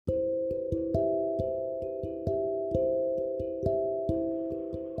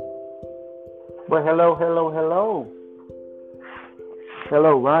Well, hello, hello, hello.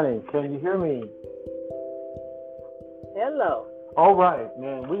 Hello, Ronnie. Can you hear me? Hello. All right,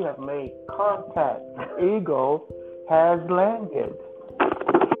 man. We have made contact. The eagle has landed.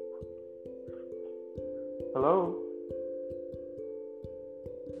 Hello.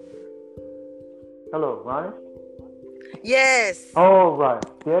 Hello, Ronnie. Yes, All right.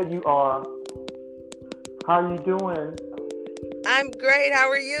 There you are. How you doing? I'm great. How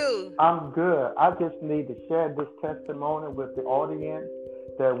are you? I'm good. I just need to share this testimony with the audience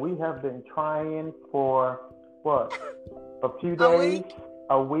that we have been trying for what? A few A days, week?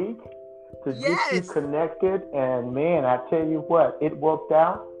 a week to get you Yes. connected. And man, I tell you what, it worked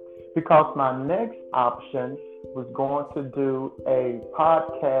out because my next option was going to do a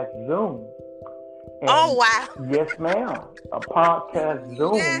podcast Zoom. Oh, And wow. yes, ma'am, a podcast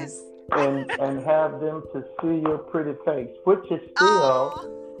Zoom Yes. and have them to see your pretty face,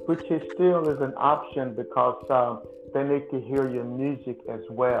 Oh, which is still is an option because they need to hear your music as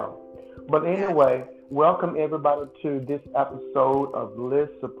well. But gotcha. anyway, welcome everybody to this episode of Liz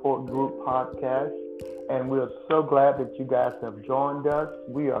Support Group Podcast. And we are so glad that you guys have joined us.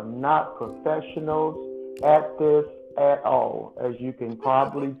 We are not professionals at this at all, as you can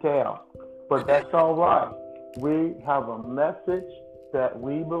probably tell. But that's all right. We have a message that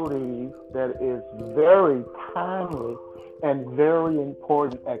we believe that is very timely and very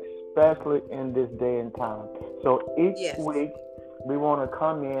important, especially in this day and time. So each Yes. week we want to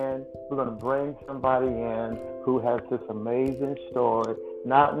come in, we're going to bring somebody in who has this amazing story.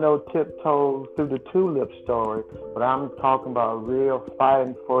 Not no tiptoe through the tulip story, but I'm talking about real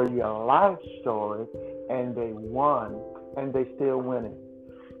fighting for your life story, and they won, and they still winning.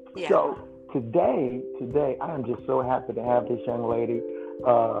 Yeah. So today, I am just so happy to have this young lady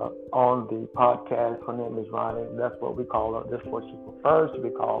on the podcast. Her name is Ronnie. That's what we call her. That's what she prefers to be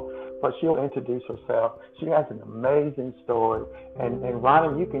called. But she'll introduce herself. She has an amazing story, and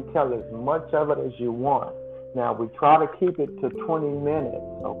Ronnie, you can tell as much of it as you want. Now we try to keep it to 20 minutes,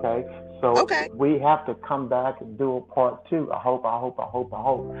 okay? So Okay. if we have to come back and do a part two, I hope.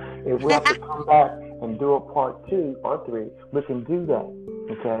 If we have to come back and do a part two or three, we can do that,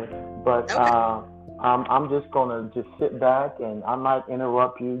 okay? But Okay. I'm just gonna just sit back and I might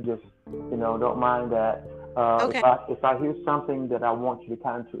interrupt you. Just don't mind that. Okay. If I hear something that I want you to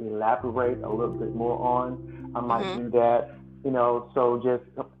kind of to elaborate a little bit more on, I might Mhm. do that. So just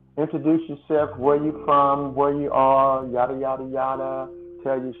introduce yourself, where you from, where you are, yada yada yada.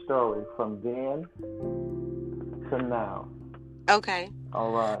 Tell your story from then to now. Okay.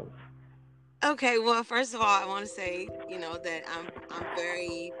 All right. Okay. Well, first of all, I want to say, that I'm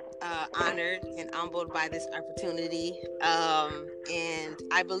very honored and humbled by this opportunity. And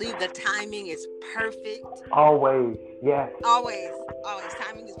I believe the timing is perfect. Always. Yes. Always, always,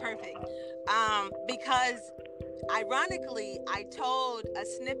 timing is perfect. Because ironically, I told a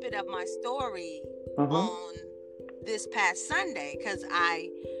snippet of my story Mhm. on this past Sunday because I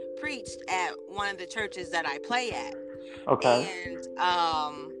preached at one of the churches that I play at, Okay.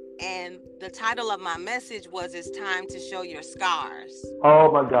 and the title of my message was "It's time to show your scars."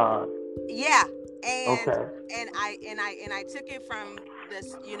 Oh my God. Yeah, and Okay. and I took it from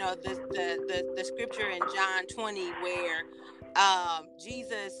this, the scripture in John 20 where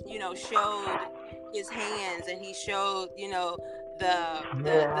Jesus, showed his hands, and he showed, Yeah.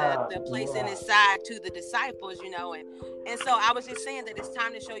 the place in Yeah. his side to the disciples, and so I was just saying that it's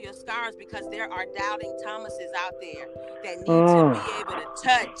time to show your scars because there are doubting Thomases out there that need to Mm. be able to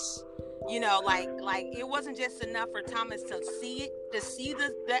touch, like it wasn't just enough for Thomas to see it, to see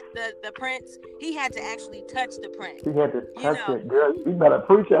the prints. He had to actually touch the print, She had to you touch know it, girl. You better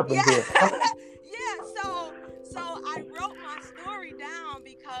preach up yeah. in here. Yeah, so I wrote my story down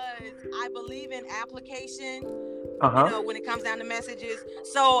because I believe in application, Uh huh. when it comes down to messages.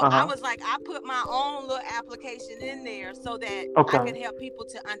 So Uh I huh. was like, I put my own little application in there so that I Okay. could help people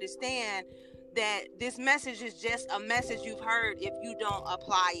to understand that this message is just a message you've heard if you don't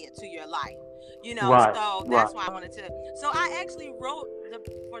apply it to your life. Right. So Right. that's why I wanted to. So I actually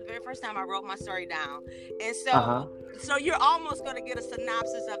for the very first time, I wrote my story down. And Uh huh. so you're almost going to get a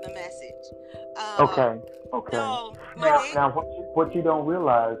synopsis of the message. Okay. Okay. So my Now, name, now, what you don't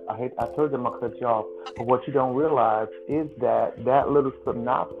realize, I told you I'm gonna cut you off, okay. but what you don't realize is that that little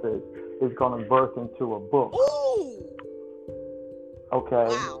synopsis is gonna birth into a book. Ooh, Okay.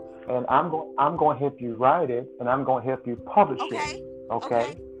 wow. And I'm going to help you write it, and I'm going to help you publish it. Okay. Okay.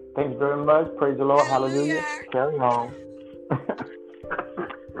 Okay. Thanks very much. Praise the Lord. Hallelujah. Hallelujah. Carry on.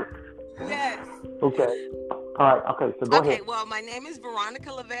 Yes. Okay. All right. Okay. So go Okay, ahead. well, my name is Veronica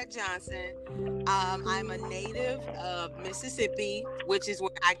Lavette Johnson. I'm a native of Mississippi, which is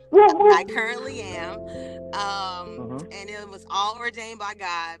where Woo, I woo. currently am. And it was all ordained by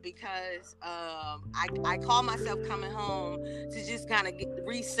God because I call myself coming home to just kind of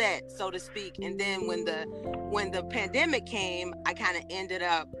reset, so to speak. And then when the pandemic came, I kind of ended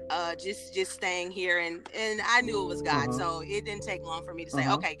up just staying here, and I knew it was God, so it didn't take long for me to say,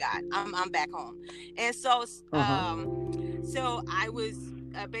 okay, God, I'm back home. And so so I was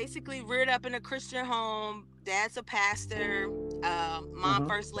basically reared up in a Christian home. Dad's a pastor, mom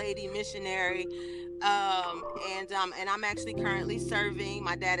first lady, missionary, and I'm actually currently serving.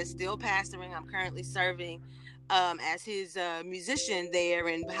 My dad is still pastoring. I'm currently serving as his musician there,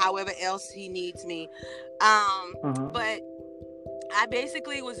 and however else he needs me. But I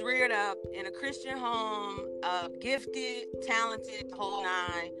basically was reared up in a Christian home, gifted, talented, the whole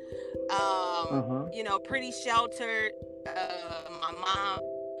nine. You know, pretty sheltered. My mom,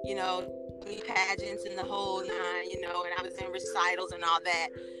 you know, pageants and the whole nine, you know, and I was in recitals and all that.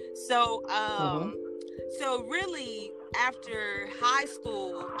 So, so really, after high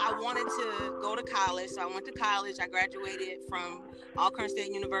school, I wanted to go to college. So I went to college. I graduated from Alcorn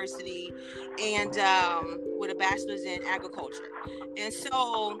State University, and with a bachelor's in agriculture. And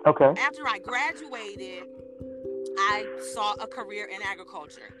so, after I graduated, I saw a career in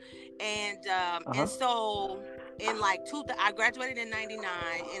agriculture, and so in like I graduated in '99,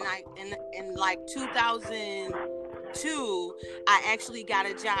 and in like 2002, I actually got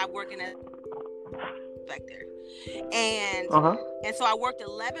a job working as inspector, and so I worked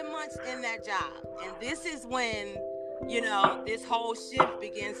 11 months in that job, and this is when, you know, this whole shift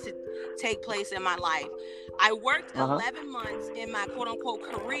begins to take place in my life. I worked 11 months in my quote unquote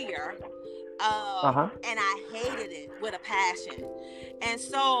career. And I hated it with a passion. And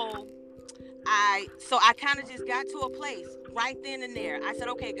so I kind of just got to a place right then and there. I said,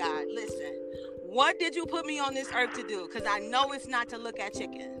 okay, God, listen, what did you put me on this earth to do? Because I know it's not to look at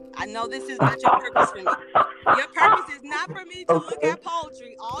chicken. I know this is not your purpose for me. Your purpose is not for me to look at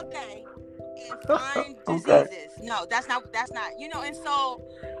poultry all day and find diseases. No, that's not, you know. And so,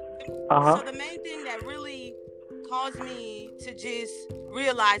 so the main thing that really caused me to just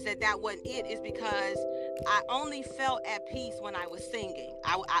realize that wasn't it is because I only felt at peace when I was singing.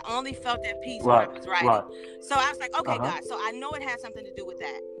 I only felt at peace when I was writing. So I was like, okay, God, so I know it has something to do with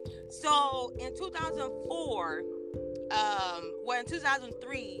that. So in 2004, in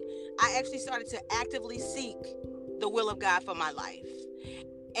 2003, I actually started to actively seek the will of God for my life.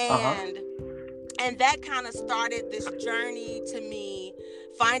 And that kind of started this journey to me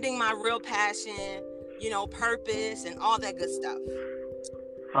finding my real passion, you know, purpose and all that good stuff.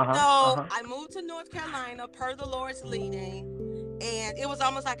 I moved to North Carolina per the Lord's leading, and it was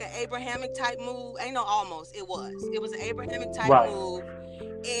almost like an Abrahamic type move. Ain't no almost, it was an Abrahamic type move.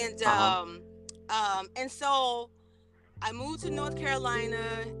 And so I moved to North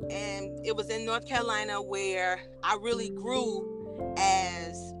Carolina, and it was in North Carolina where I really grew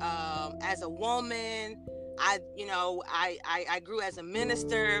as a woman. I grew as a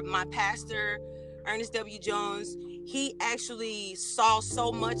minister. My pastor, Ernest W. Jones, he actually saw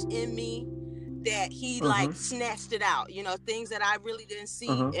so much in me that he like snatched it out, you know, things that I really didn't see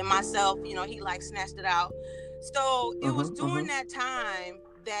in myself, you know, he like snatched it out. So it was during that time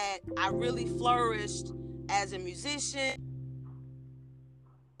that I really flourished as a musician,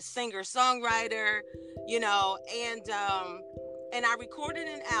 singer, songwriter, you know, and I recorded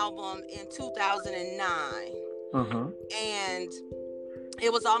an album in 2009. And it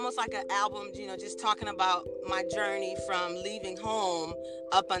was almost like an album, you know, just talking about my journey from leaving home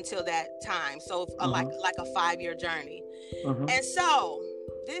up until that time. So like a 5-year journey. And so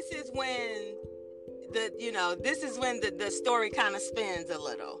this is when the story kind of spins a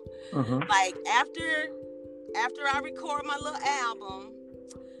little. Like after I record my little album,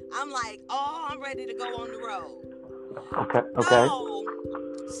 I'm like, oh, I'm ready to go on the road.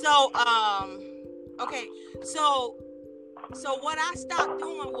 So what I stopped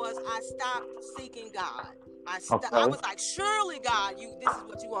doing was I stopped seeking God. I was like, surely God, this is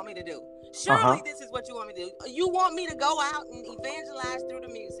what you want me to do. Surely this is what you want me to do. You want me to go out and evangelize through the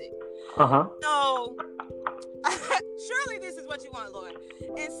music. So surely this is what you want, Lord.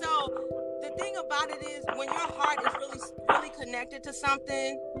 And so the thing about it is, when your heart is really connected to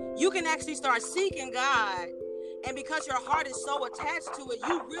something, you can actually start seeking God. And because your heart is so attached to it,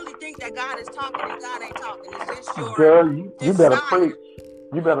 you really think that God is talking, and God ain't talking. It's just your Girl, you better desire. preach.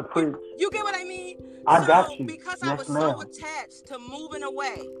 You better preach. You get what I mean? I got So you. because I Yes, was ma'am. so attached to moving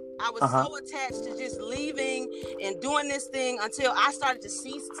away, I was Uh-huh. so attached to just leaving and doing this thing until I started to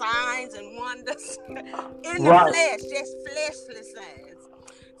see signs and wonders in the Right. flesh, just fleshly signs.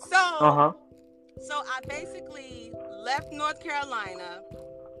 So, Uh-huh. so I basically left North Carolina,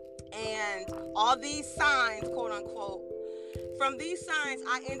 and all these signs, quote unquote, from these signs,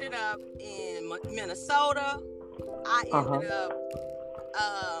 I ended up in Minnesota. I ended up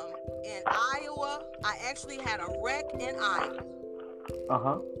in Iowa. I actually had a wreck in Iowa.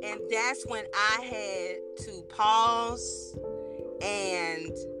 Uh-huh. And that's when I had to pause.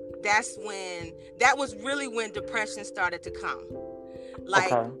 And that was really when depression started to come.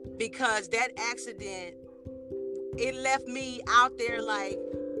 Like, Okay. because that accident, it left me out there like,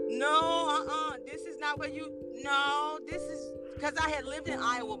 no, this is not what this is, because I had lived in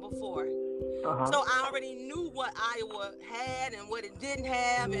Iowa before. Uh-huh. So I already knew what Iowa had and what it didn't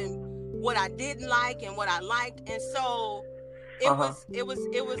have, and what I didn't like and what I liked. And so it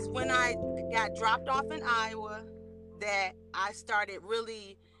was when I got dropped off in Iowa that I started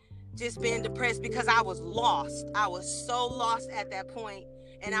really just being depressed, because I was lost. I was so lost at that point,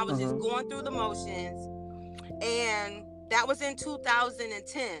 and I was just going through the motions. And that was in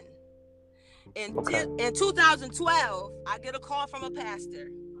 2010. In 2012, I get a call from a pastor,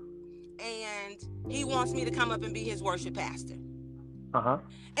 and he wants me to come up and be his worship pastor. Uh-huh.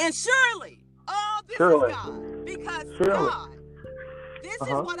 And surely, this is God, because God, this is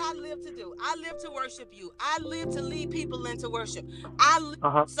what I live to do. I live to worship you. I live to lead people into worship. I live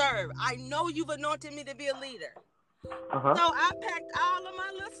to serve. I know you've anointed me to be a leader. So I packed all of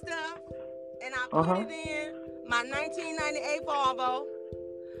my little stuff, and I put it in my 1998 Volvo.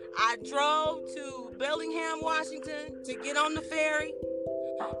 I drove to Bellingham, Washington to get on the ferry.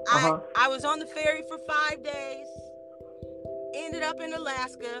 I was on the ferry for 5 days, ended up in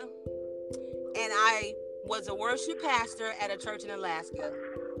Alaska, and I was a worship pastor at a church in Alaska.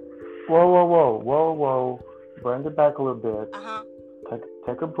 Whoa. Bring it back a little bit.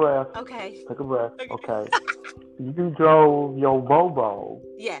 Take a breath. Okay. Take a breath. Okay. You drove your Volvo.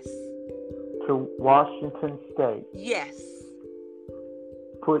 Yes. To Washington State. Yes.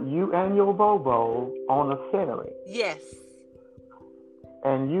 Put you and your Volvo on a ferry. Yes.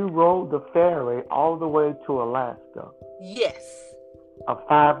 And you rode the ferry all the way to Alaska. Yes. A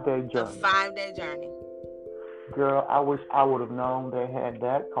 5-day journey. A 5-day journey. Girl, I wish I would have known they had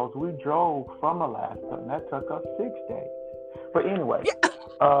that, because we drove from Alaska, and that took us 6 days. But anyway,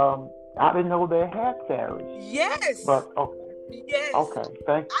 I didn't know they had ferries. Yes. But, okay. Yes. Okay,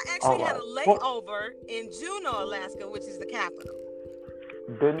 thanks. I actually had a layover in Juneau, Alaska, which is the capital.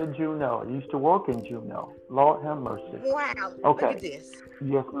 Been to Juneau. I used to work in Juneau. Lord have mercy. Wow. Okay. Look at this.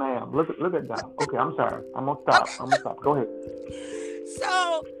 Yes, ma'am. Look at that. Okay, I'm sorry. I'm gonna stop. Go ahead.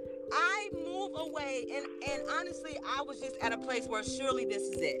 So I move away, and honestly, I was just at a place where surely this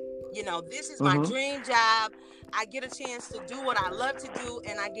is it. You know, this is my dream job. I get a chance to do what I love to do,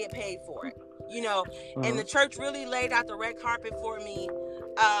 and I get paid for it. You know, and the church really laid out the red carpet for me.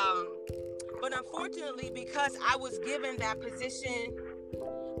 But unfortunately, because I was given that position,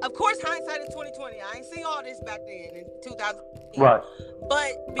 of course, hindsight is 2020. I ain't see all this back then in 2015. Right.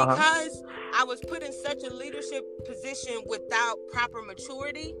 But because I was put in such a leadership position without proper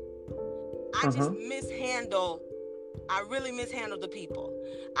maturity, I just mishandled. I really mishandled the people.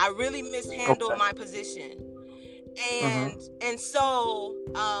 I really mishandled my position, and so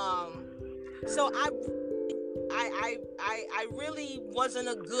I really wasn't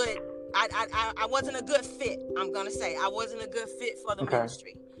a good. I wasn't a good fit. I'm gonna say I wasn't a good fit for the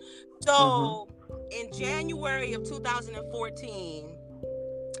ministry. So in January of 2014,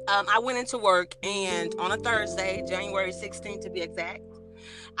 I went into work, and on a Thursday, January 16th to be exact,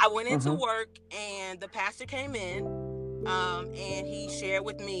 I went into work, and the pastor came in, and he shared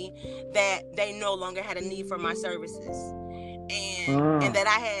with me that they no longer had a need for my services, and that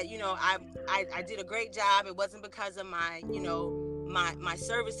I had, I did a great job. It wasn't because of my, my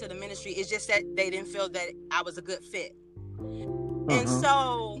service to the ministry. It's just that they didn't feel that I was a good fit. And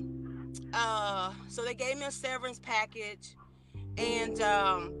so they gave me a severance package, and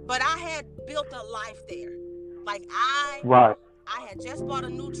but I had built a life there. Like I had just bought a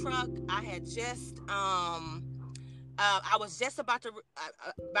new truck. I had just I was just about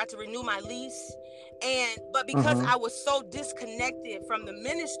to renew my lease, but because I was so disconnected from the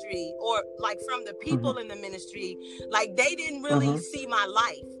ministry, or like from the people in the ministry, like they didn't really see my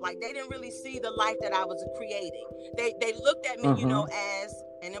life. Like they didn't really see the life that I was creating. They looked at me, as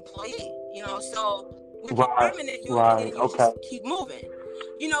an employee, so we keep permanent you and you just keep moving.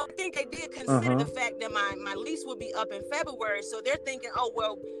 I think they did consider the fact that my lease would be up in February, so they're thinking, oh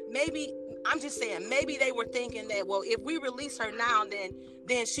well, maybe I'm just saying, maybe they were thinking that, well, if we release her now,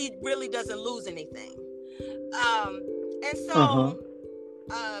 then she really doesn't lose anything. And so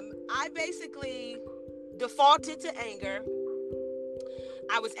I basically defaulted to anger.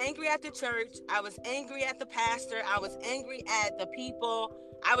 I was angry at the church. I was angry at the pastor. I was angry at the people.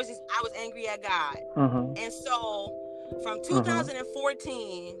 I was angry at God. And so from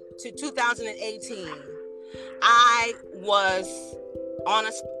 2014 to 2018, I was on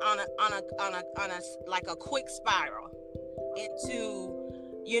a like a quick spiral into,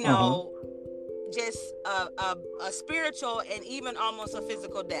 just a spiritual and even almost a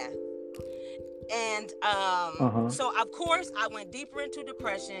physical death. And so of course I went deeper into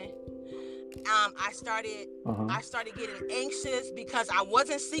depression. I started getting anxious because I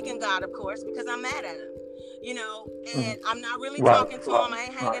wasn't seeking God, of course, because I'm mad at him, and I'm not really talking to him. I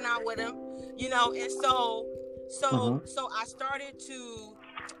ain't hanging out with him, and so I started to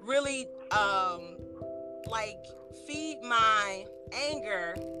really like feed my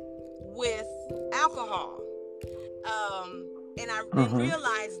anger with alcohol, and I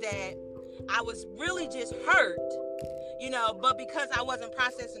realized that I was really just hurt, but because I wasn't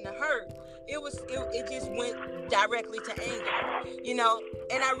processing the hurt, it just went directly to anger,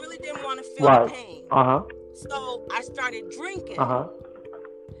 and I really didn't want to feel the pain. So I started drinking,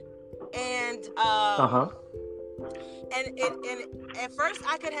 and at first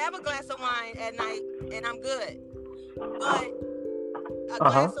I could have a glass of wine at night and I'm good, but a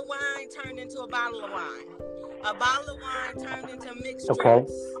glass of wine turned into a bottle of wine. A bottle of wine turned into mixed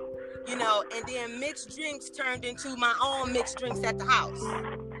drinks, and then mixed drinks turned into my own mixed drinks at the house.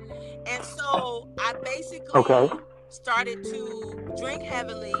 And so I basically started to drink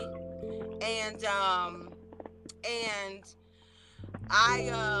heavily, and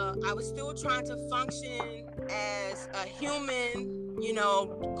I was still trying to function as a human,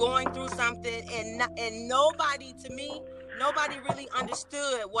 going through something, and nobody really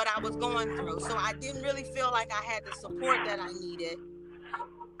understood what I was going through. So I didn't really feel like I had the support that I needed.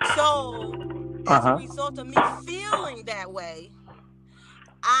 So as a result of me feeling that way,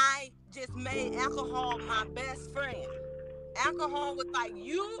 I just made alcohol my best friend. Alcohol was like,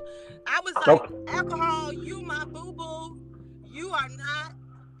 alcohol, you my boo-boo. You are not,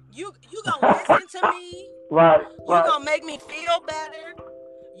 you gonna listen to me. You gonna make me feel better.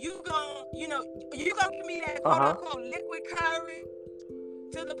 You gonna give me that quote-unquote liquid courage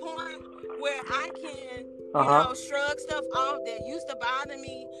to the point where I can, shrug stuff off that used to bother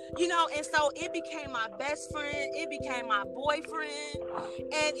me, and so it became my best friend. It became my boyfriend,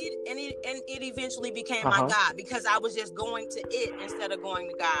 and it eventually became my God, because I was just going to it instead of going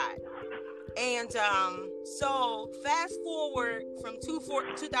to God. And so fast forward from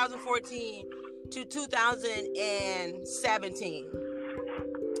 2014 to 2017.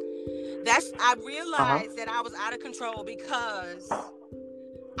 I realized that I was out of control because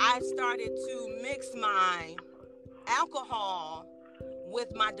I started to mix my alcohol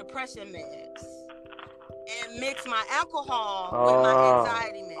with my depression meds, and mix my alcohol with my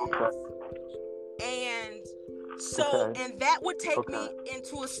anxiety meds. And so, and that would take me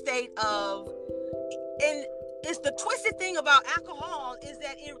into a state of, and it's the twisted thing about alcohol is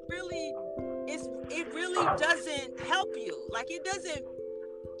that it really doesn't help you. Like, it doesn't,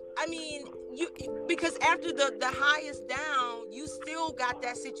 because after the high is down, you still got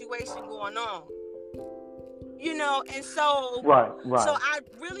that situation going on, and so so I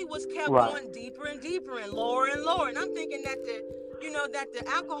really was kept going deeper and deeper and lower, and I'm thinking that the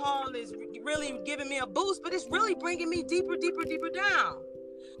alcohol is really giving me a boost, but it's really bringing me deeper down.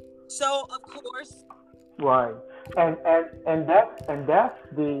 So of course, and that's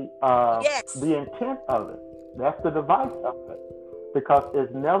the the intent of it. That's the device of it. Because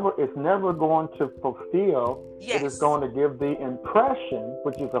it's never going to fulfill. It is going to give the impression,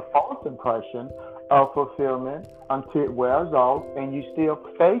 which is a false impression, of fulfillment until it wears off, and you're still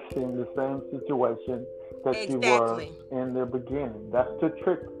facing the same situation that you were in the beginning. That's the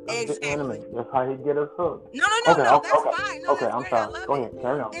trick of the enemy. That's how he get us hooked. No, that's fine. No, that's I'm great. sorry. I love Go it. ahead,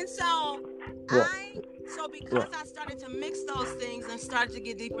 carry on. And so because I started to mix those things and started to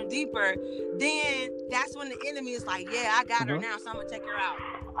get deeper and deeper, then that's when the enemy is like, yeah, I got her now, so I'm gonna take her out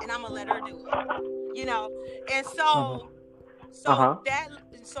and I'm gonna let her do it, And so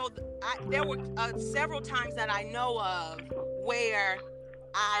there were several times that I know of where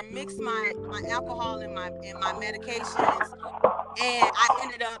I mixed my alcohol and my medications, and I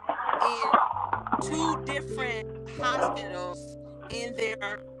ended up in 2 different hospitals in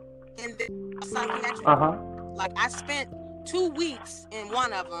their psychiatric. Like, I spent 2 weeks in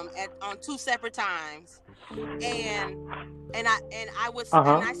one of them on 2 separate times, and and I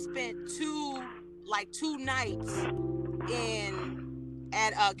spent two nights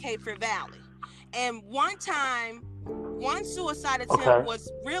at Cape Fear Valley. And one suicide attempt was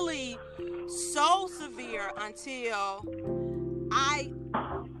really so severe until I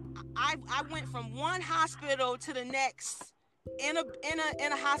went from one hospital to the next in a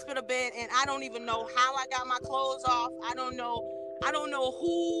hospital bed, and I don't even know how I got my clothes off. I don't know who, I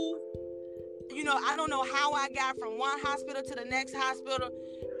don't know how I got from one hospital to the next hospital.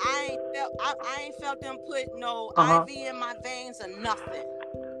 I ain't felt them put no IV in my veins or nothing.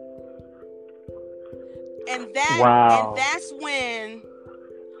 And that's when,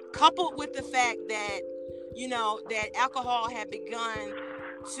 coupled with the fact that, that alcohol had begun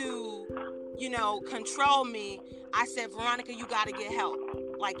to, control me, I said, Veronica, you got to get help.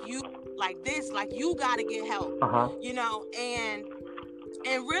 You got to get help, and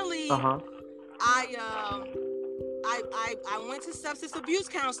really, I went to substance abuse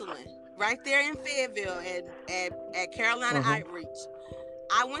counseling right there in Fayetteville at Carolina Outreach.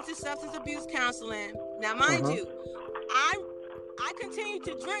 I went to substance abuse counseling. Now, mind you, I continued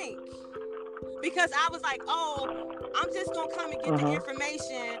to drink because I was like, oh, I'm just gonna come and get the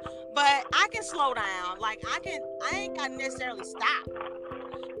information, but I can slow down. I ain't gotta necessarily stop.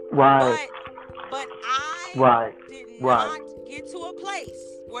 Right. But I did not get to a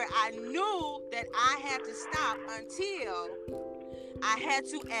place where I knew that I had to stop until I had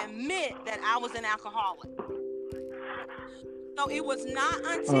to admit that I was an alcoholic. So it was not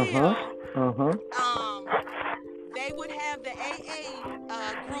until they would have the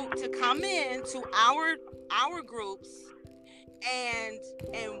AA group to come in to our groups, and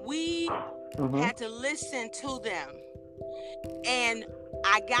we had to listen to them. And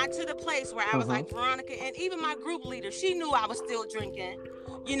I got to the place where I was like, Veronica, and even my group leader, she knew I was still drinking,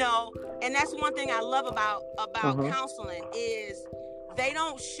 and that's one thing I love about counseling is they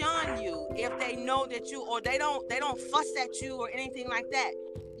don't shun you if they know that you, or they don't fuss at you or anything like that.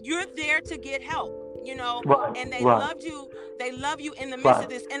 You're there to get help, and they loved you. They love you in the midst of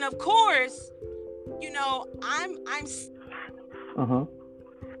this. And of course,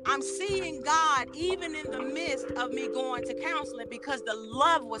 I'm seeing God even in the midst of me going to counseling because the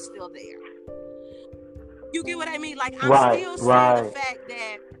love was still there. You get what I mean? I'm still seeing the fact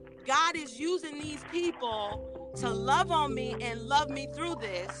that God is using these people to love on me and love me through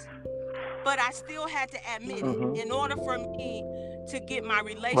this, but I still had to admit it in order for me to get my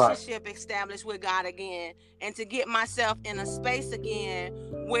relationship established with God again, and to get myself in a space again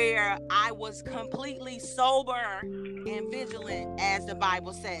where I was completely sober and vigilant, as the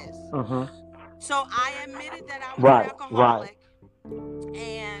Bible says. So I admitted that I was an alcoholic,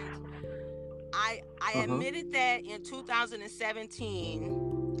 and I admitted that in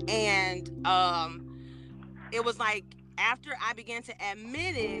 2017, and it was like after I began to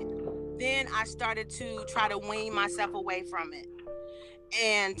admit it, then I started to try to wean myself away from it.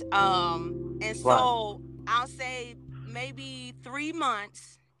 And so I'll say maybe 3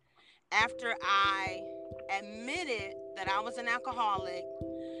 months after I admitted that I was an alcoholic,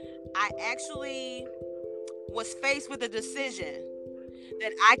 I actually was faced with a decision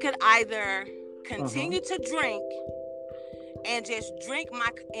that I could either continue to drink and just drink my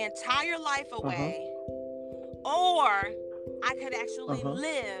entire life away, or I could actually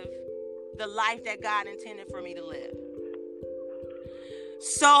live the life that God intended for me to live.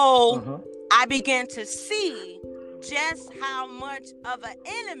 So I began to see just how much of an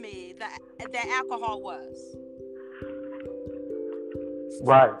enemy that alcohol was.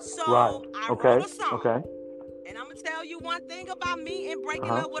 So I wrote a song. And I'm going to tell you one thing about me and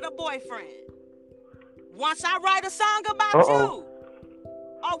breaking up with a boyfriend. Once I write a song about you,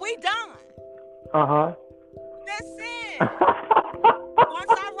 are we done? That's it. Once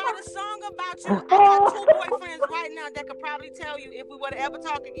I write a song about you, I got 2 boyfriends right now that could probably tell you, if we were to ever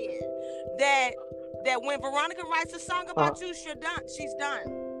talk again, that when Veronica writes a song about you, she's done.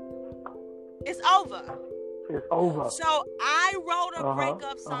 It's over. It's over. So I wrote a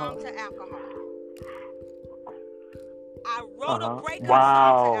breakup song to alcohol. I wrote a breakup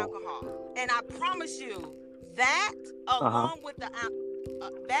song to alcohol, and I promise you that, along with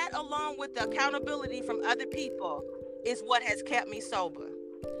the accountability from other people, is what has kept me sober.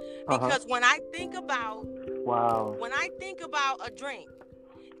 Because when I think about a drink,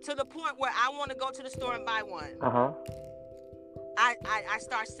 to the point where I want to go to the store and buy one, I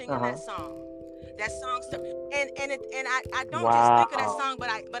start singing that song. That song, and I don't just think of that song, but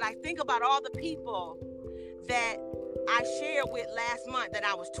I think about all the people that I shared with last month that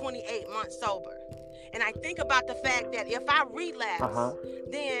I was 28 months sober. And I think about the fact that if I relapse,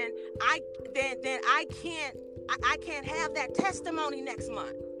 then I can't I can't have that testimony next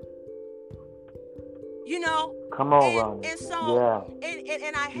month. You know, come on, Ronnie. And so,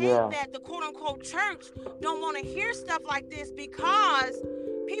 and I hate that the quote unquote church don't want to hear stuff like this, because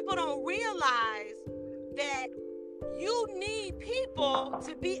people don't realize that you need people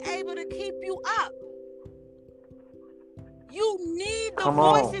to be able to keep you up. You need the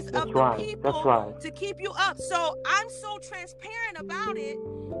voices of the people to keep you up. So I'm so transparent about it,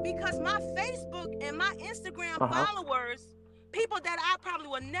 because my Facebook and my Instagram followers, people that I probably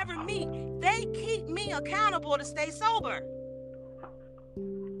will never meet, they keep me accountable to stay sober.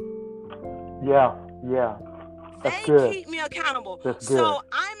 Yeah. That's good. They keep me accountable. That's so good.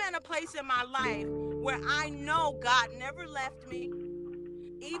 I'm at a place in my life where I know God never left me.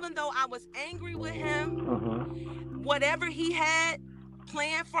 Even though I was angry with him, whatever he had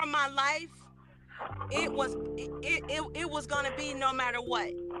planned for my life, it was going to be no matter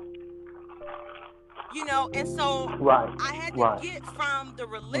what. You know, and so I had to get from the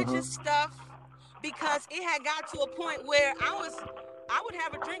religious stuff, because it had got to a point where I would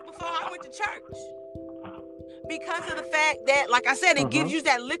have a drink before I went to church, because of the fact that, like I said, it gives you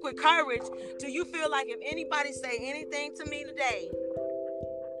that liquid courage till you feel like if anybody say anything to me today,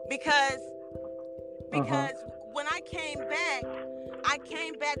 because when I came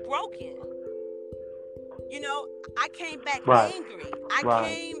back broken. You know, I came back angry. I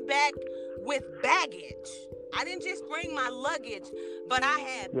came back with baggage. I didn't just bring my luggage, but I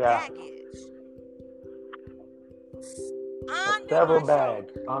had baggage. Several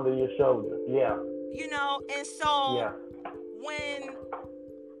bags under your shoulder. Yeah. You know, and so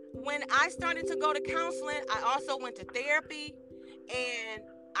when I started to go to counseling, I also went to therapy, and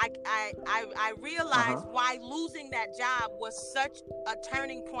I realized why losing that job was such a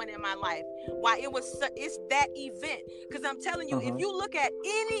turning point in my life. Why it's that event. Because I'm telling you, if you look at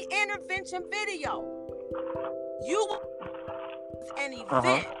any intervention video, you will see an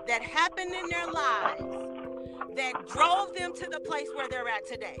event that happened in their lives that drove them to the place where they're at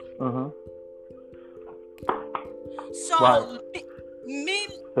today. So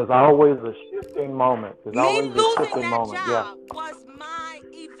there's always a shifting moment. Losing that job was my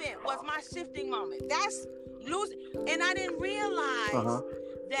event, was my shifting moment. That's losing. And I didn't realize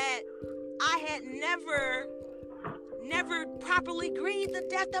that I had never properly grieved the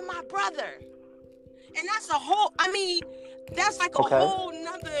death of my brother. And that's that's like a whole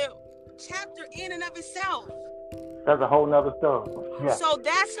nother chapter in and of itself. That's a whole nother story. Yeah. So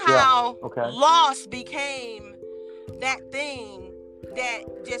that's how loss became that thing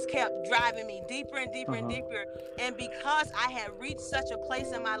that just kept driving me deeper and deeper and deeper. And because I had reached such a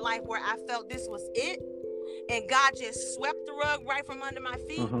place in my life where I felt this was it, and God just swept the rug right from under my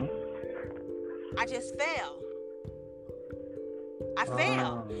feet, I just fell. I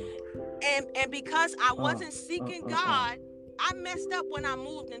fell. And because I wasn't seeking God, I messed up when I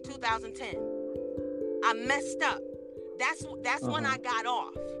moved in 2010. I messed up. That's when I got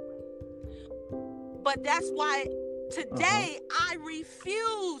off. But that's why today I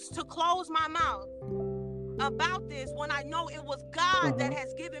refuse to close my mouth about this when I know it was God that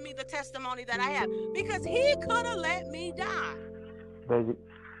has given me the testimony that I have, because he could have let me die. Baby.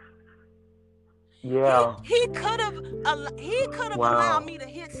 Yeah. He could have allowed me to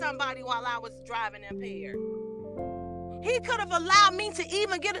hit somebody while I was driving impaired. He could have allowed me to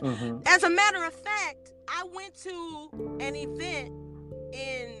even get it. As a matter of fact, I went to an event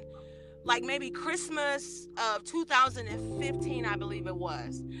in like maybe Christmas of 2015, I believe it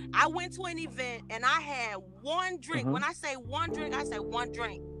was. I went to an event and I had one drink. When I say one drink, I say one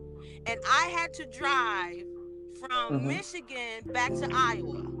drink. And I had to drive from Michigan back to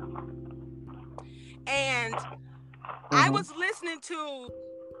Iowa. And I was listening to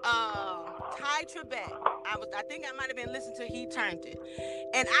Ty Tribbett. I think I might have been listening to He Turned It.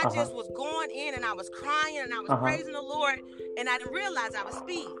 And I just was going in and I was crying and I was praising the Lord, and I didn't realize I was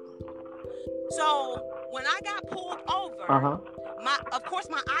speeding. So when I got pulled over, of course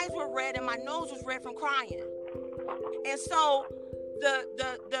my eyes were red and my nose was red from crying. And so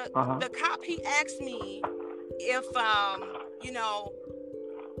the cop, he asked me if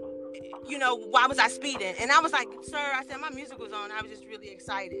why was I speeding? And I was like, sir, I said my music was on. I was just really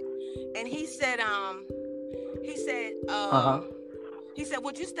excited. And he said,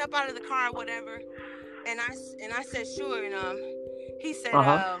 would you step out of the car or whatever? And I said, sure. And he said,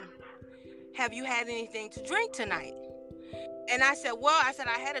 have you had anything to drink tonight? And I said,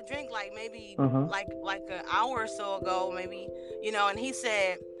 I had a drink like maybe like an hour or so ago, maybe, and he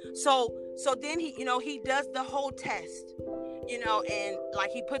said, so then he does the whole test, and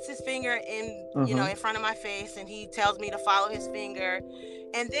like he puts his finger in, in front of my face and he tells me to follow his finger.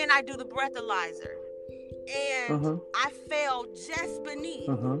 And then I do the breathalyzer. And I fell just beneath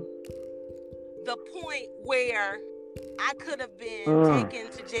the point where I could have been taken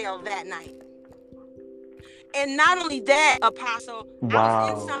to jail that night. And not only that, Apostle,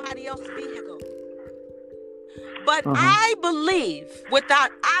 I was in somebody else's vehicle. But I believe,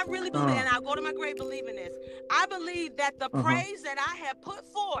 I really believe, and I'll go to my grave believing this, I believe that the praise that I had put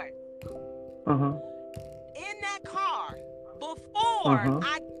forth in that car before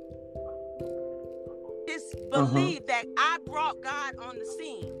I just believe that I brought God on the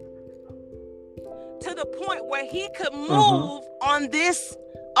scene to the point where he could move on this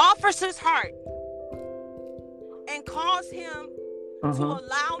officer's heart and cause him to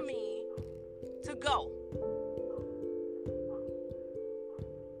allow me to go.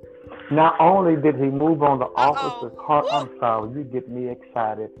 Not only did he move on the officer's heart, I'm sorry, you get me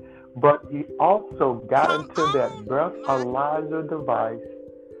excited, but he also got into that breathalyzer device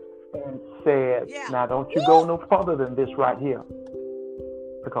and said, now don't you go no further than this right here,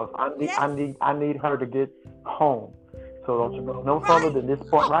 because I need her to get home. So don't you go no further than this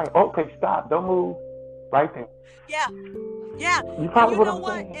point, right? Okay, stop, don't move, right there. Yeah. You probably know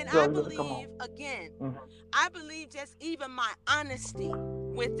what? And I believe again. I believe just even my honesty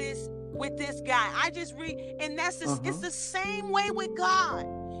with this guy. I just read, and that's it's the same way with God.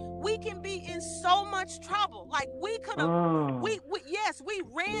 We can be in so much trouble. Like we could have, yes, we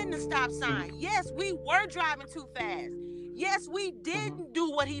ran the stop sign. Yes, we were driving too fast. Yes, we didn't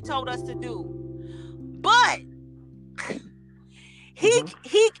do what he told us to do. But he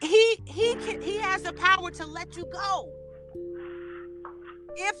has the power to let you go.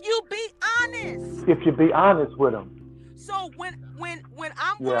 If you be honest. If you be honest with him. So when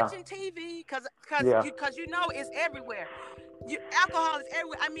I'm watching TV, because you know it's everywhere. Alcohol is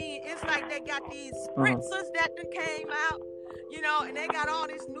everywhere. I mean, it's like they got these spritzers that came out, you know, and they got all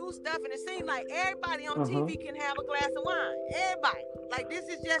this new stuff, and it seems like everybody on TV can have a glass of wine. Everybody. Like, this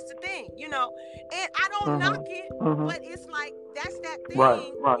is just a thing, you know. And I don't knock it, but it's like, that's that thing,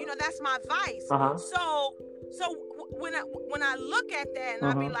 right. you know, that's my vice. So when I look at that,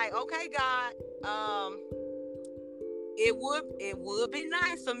 and I be like, okay, God, it would be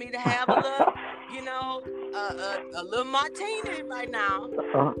nice for me to have a little, you know, a little martini right now,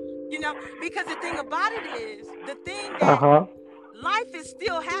 you know, because the thing about it is, the thing that life is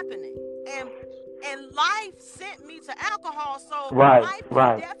still happening, and life sent me to alcohol, so life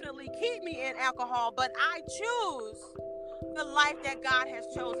can definitely keep me in alcohol, but I choose the life that God has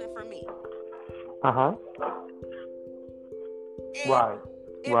chosen for me.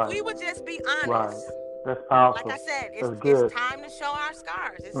 If we would just be honest, that's powerful. like I said, it's time to show our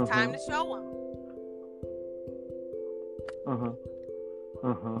scars. It's time to show them.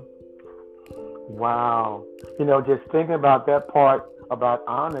 Wow. You know, just thinking about that part about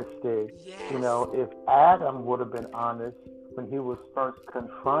honesty, you know, if Adam would have been honest when he was first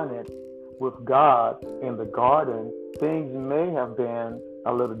confronted with God in the garden, things may have been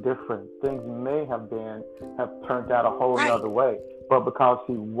a little different. Things may have turned out a whole other way. But because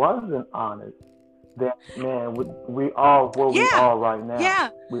he wasn't honest, then, man, we are where we are right now.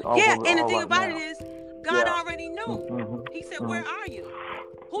 And the thing about it is, God already knew. He said, where are you?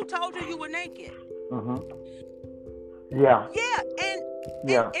 Who told you were naked? And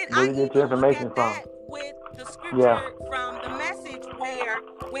where I you get your information from? That with the scripture from the Message, where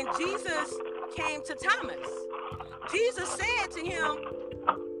when Jesus came to Thomas, Jesus said to him,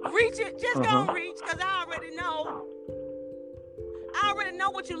 reach it, just go and reach, because I already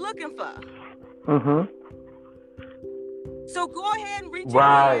know what you're looking for. So go ahead and reach your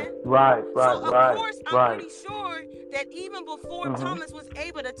hand. Of course, I'm pretty sure that even before Thomas was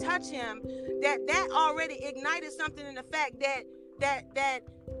able to touch him, that already ignited something in the fact that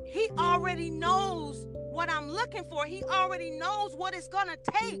he already knows what I'm looking for. He already knows what it's gonna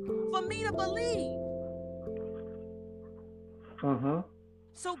take for me to believe.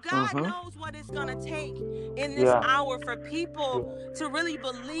 So God knows what it's gonna take in this hour for people to really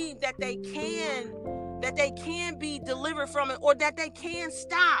believe that they can be delivered from it, or that they can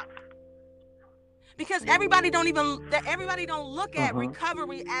stop. Because everybody don't look at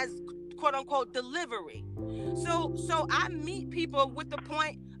recovery as quote unquote delivery. So I meet people with the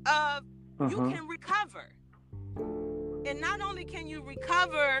point of you can recover. And not only can you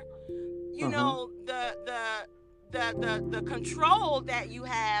recover, you know, the control that you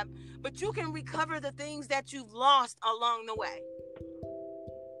have, but you can recover the things that you've lost along the way.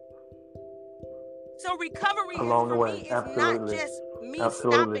 So recovery for me is not just me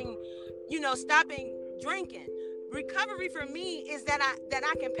stopping drinking. Recovery for me is that I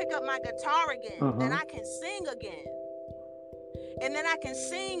can pick up my guitar again, that I can sing again. and then I can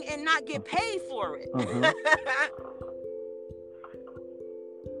sing and not get paid for it. Mm-hmm.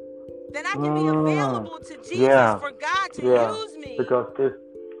 Then I can be available to Jesus for God to use me because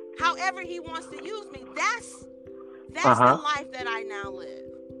however he wants to use me. That's Uh-huh. the life that I now live.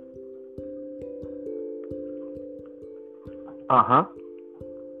 Uh-huh.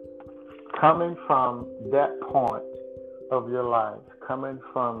 Coming from that point of your life, coming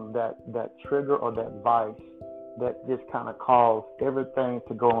from that trigger or that vice that just kind of caused everything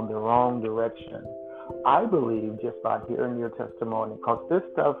to go in the wrong direction. I believe just by hearing your testimony, because this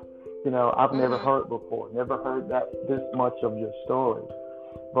stuff, I've never heard before, never heard this much of your story.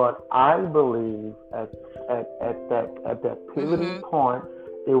 But I believe at that pivoting point,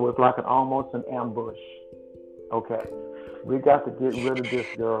 it was like almost an ambush. Okay, we got to get rid of this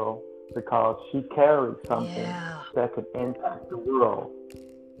girl because she carried something that could impact the world.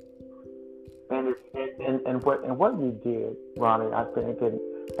 And what you did, Ronnie, I think,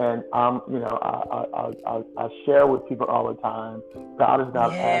 and I share with people all the time. God is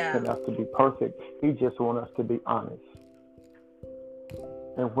not asking us to be perfect; He just wants us to be honest.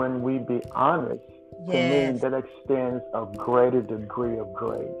 And when we be honest, to me, that extends a greater degree of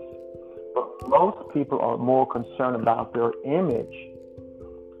grace. But most people are more concerned about their image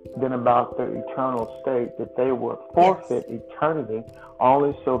than about their eternal state, that they will forfeit eternity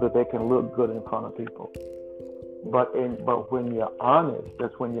only so that they can look good in front of people. But when you're honest,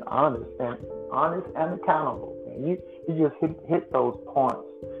 that's when you're honest and accountable. And you just hit those points,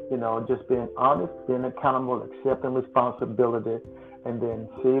 just being honest, being accountable, accepting responsibility, and then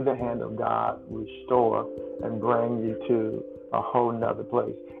see the hand of God restore and bring you to a whole nother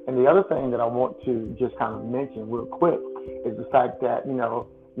place. And the other thing that I want to just kind of mention real quick is the fact that,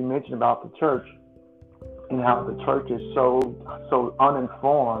 you mentioned about the church and how the church is so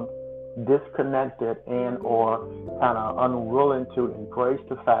uninformed, disconnected, and or kind of unwilling to embrace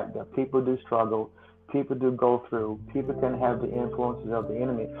the fact that people do struggle, people do go through, people can have the influences of the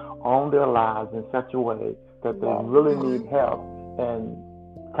enemy on their lives in such a way that they really need help, and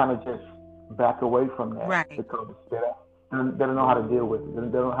kind of just back away from that because they don't know how to deal with it. They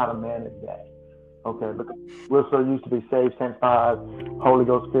don't know how to manage that. Okay, because we're so used to be saved, sanctified, Holy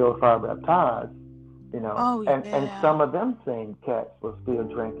Ghost filled, fire baptized, and some of them same cats were still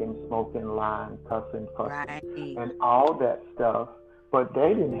drinking, smoking, lying, cussing, fussing, and all that stuff, but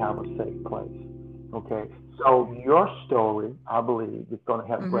they didn't have a safe place. Okay, so your story, I believe, is going to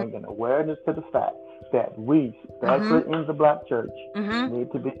help bring an awareness to the fact that we, especially in the Black church,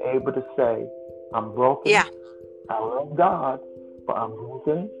 need to be able to say, I'm broken, I love God, but I'm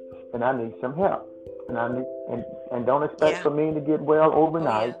broken, and I need some help. And don't expect for me to get well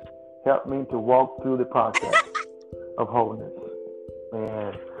overnight. Help me to walk through the process of wholeness.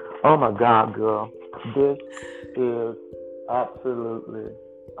 Man, oh my God, girl, this is absolutely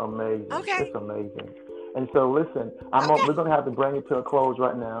amazing. Okay. It's amazing. And so listen, we're gonna have to bring it to a close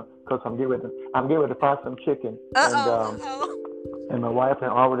right now because I'm getting ready to fry some chicken. And my wife had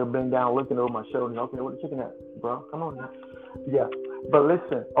already been down looking over my shoulder. Okay, where the chicken at, bro? Come on now. Yeah. But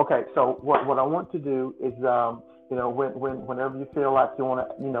listen, okay, so what I want to do is whenever you feel like you want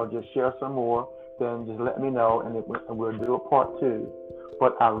to, just share some more, then just let me know, and we'll do a part 2.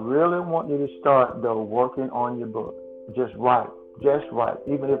 But I really want you to start, though, working on your book. Just write.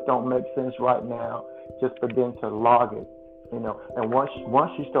 Even if it don't make sense right now, just begin to log it, And once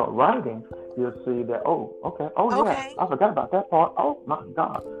you start writing, you'll see that, yeah, I forgot about that part. Oh, my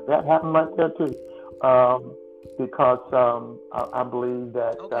God, that happened right there, too. Because I believe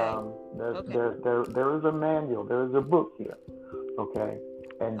that there is a manual, there is a book here, okay,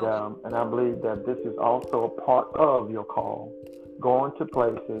 and I believe that this is also a part of your call, going to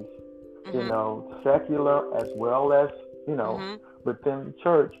places, secular as well as within the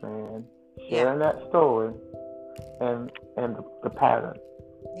church, man, sharing that story and the pattern,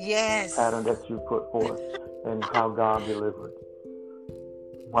 pattern that you put forth and how God delivered.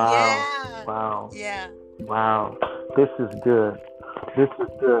 Wow, this is good.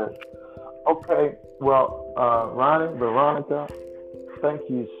 Okay, well, Ronnie, Veronica, thank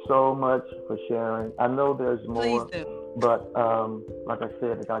you so much for sharing. I know there's more, but like I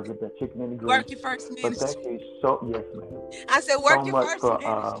said, I gotta get that chicken in the grease. Work your first ministry. But thank you yes, ma'am. I said work so your much first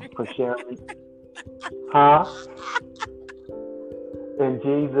ministry. For sharing. Huh? In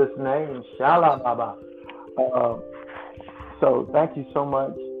Jesus' name, Shalom Baba. So thank you so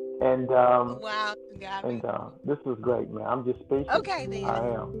much. And wow, got me. And this was great, man. I'm just speechless. Okay, then. I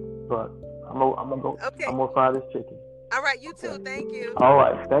am, but I'm gonna go. Okay. I'm gonna fry this chicken. All right, you too. Thank you. All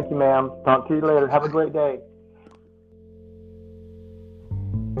right, thank you, ma'am. Talk to you later. Have a great day.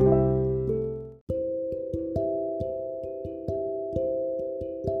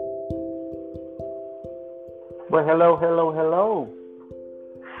 hello, hello, hello.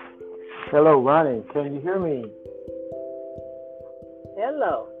 Hello, Ronnie. Can you hear me?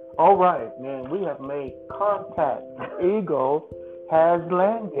 Hello. All right, man. We have made contact. The Eagle has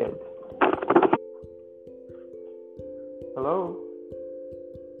landed. Hello.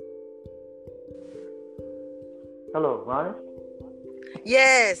 Hello, Ronnie.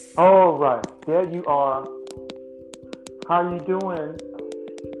 Yes. All right. There you are. How you doing?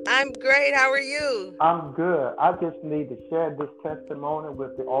 I'm great. How are you? I'm good. I just need to share this testimony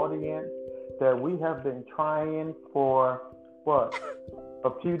with the audience that we have been trying for what? A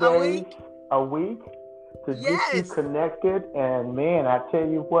few days? A week? To get you connected. And man, I tell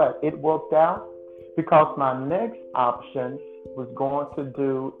you what, it worked out because my next option was going to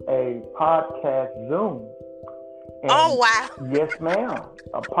do a podcast Zoom. And oh, wow. Yes, ma'am.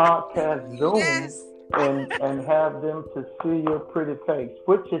 A podcast Zoom. Yes. And have them to see your pretty face,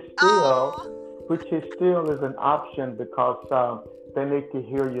 which is still is an option because they need to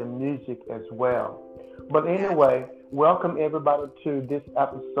hear your music as well. But anyway, welcome everybody to this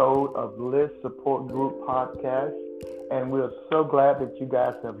episode of Liz Support Group Podcast, and we're so glad that you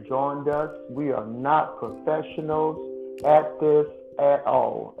guys have joined us. We are not professionals at this at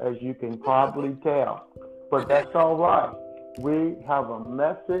all, as you can probably tell, but that's all right. We have a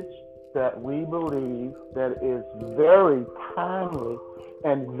message that we believe that is very timely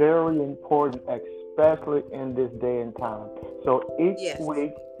and very important, especially in this day and time. So each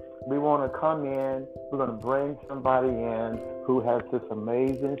week we want to come in, we're going to bring somebody in who has this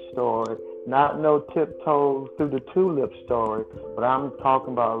amazing story, not no tiptoe through the tulip story, but I'm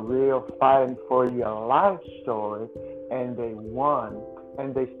talking about real fighting for your life story, and they won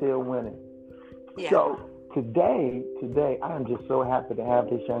and they still winning. Yeah. So Today, I am just so happy to have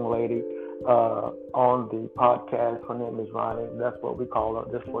this young lady on the podcast. Her name is Ronnie. That's what we call her.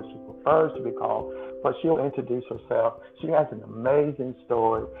 That's what she prefers to be called. But she'll introduce herself. She has an amazing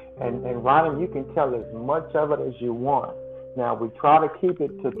story. And Ronnie, you can tell as much of it as you want. Now, we try to keep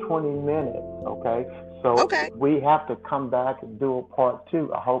it to 20 minutes, okay? So we have to come back and do a part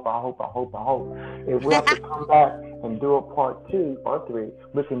 2. I hope. If we have to come back and do a part 2 or 3,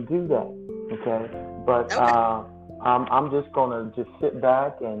 we can do that, okay? But I'm just going to just sit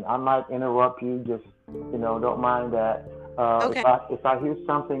back, and I might interrupt you. Just, don't mind that. If I hear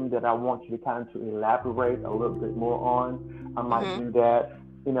something that I want you to kind of elaborate a little bit more on, I might do that.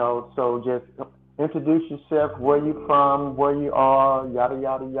 So just introduce yourself, where you from, where you are, yada,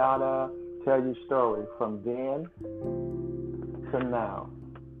 yada, yada. Tell your story from then to now.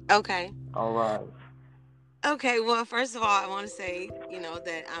 Okay. All right. Okay. Well, first of all, I want to say,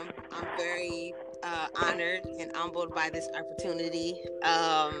 that I'm very honored and humbled by this opportunity.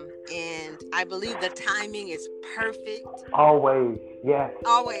 And I believe the timing is perfect. Always. Yes.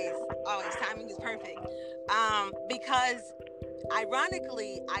 Always. Timing is perfect. Because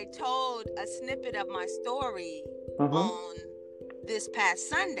ironically, I told a snippet of my story on this past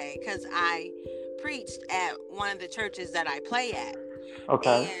Sunday because I preached at one of the churches that I play at.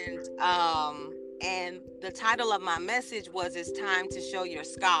 Okay. And the title of my message was "It's Time to Show Your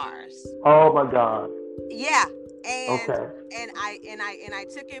Scars." Oh my God. Yeah. And I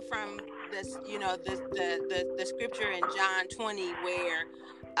took it from this, the scripture in John 20 where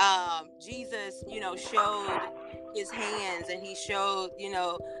Jesus, showed his hands, and he showed,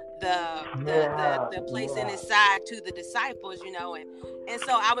 the place in his side to the disciples, and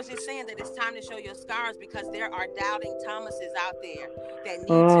so I was just saying that it's time to show your scars because there are doubting Thomases out there that need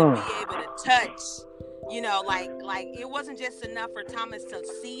to be able to touch, like it wasn't just enough for Thomas to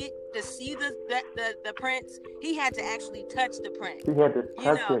see it, to see the prints. He had to actually touch the print. He had to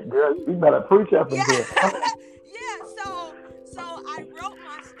touch it, girl. You better preach up in here. So I wrote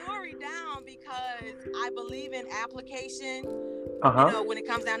my story down because I believe in application, when it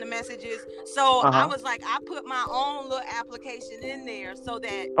comes down to messages. So I was like, I put my own little application in there so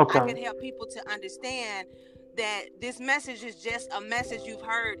that I could help people to understand that this message is just a message you've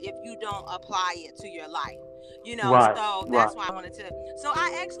heard if you don't apply it to your life. So that's why I wanted to. So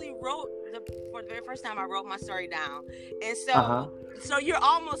I actually wrote for the very first time, I wrote my story down. And so you're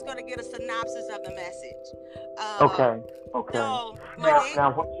almost going to get a synopsis of the message. Okay. So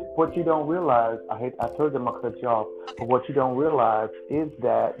now what you don't realize, I told them I'll cut you off, but what you don't realize is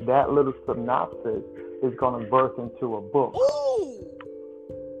that little synopsis is going to birth into a book. Ooh.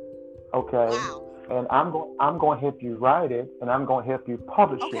 Okay. Wow. And I'm going to help you write it, and I'm going to help you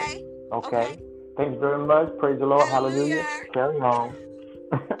publish it. Okay. Thanks very much. Praise the Lord. Hallelujah. Carry on.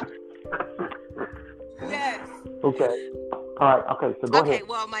 Yes. Okay. All right. Okay. So go ahead. Okay.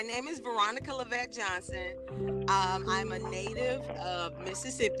 Well, my name is Veronica Lavette Johnson. I'm a native of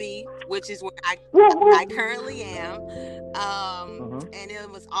Mississippi, which is where I currently am. And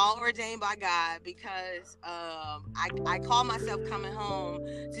it was all ordained by God because I call myself coming home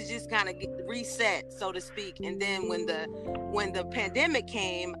to just kind of reset, so to speak. And then when the pandemic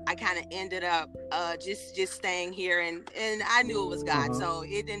came, I kind of ended up just staying here, and I knew it was God, so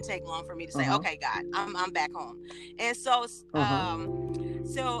it didn't take long for me to say, okay, God, I'm back home. And so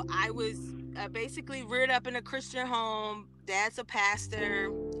so I was basically reared up in a Christian home. Dad's a pastor,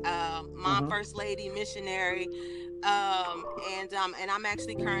 mom first lady, missionary, and I'm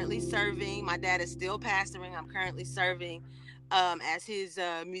actually currently serving. My dad is still pastoring. I'm currently serving as his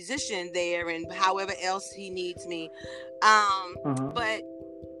musician there, and however else he needs me. But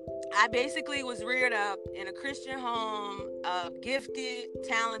I basically was reared up in a Christian home, gifted,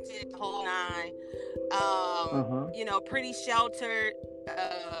 talented, the whole nine. You know, pretty sheltered.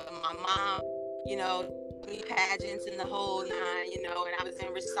 My mom, you know, me pageants and the whole nine, you know, and I was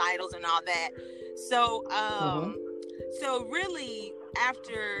in recitals and all that. So, so really,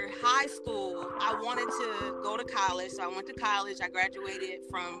 after high school, I wanted to go to college. So I went to college. I graduated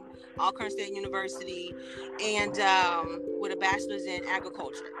from Alcorn State University, and with a bachelor's in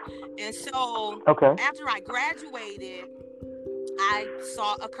agriculture. And so, after I graduated, I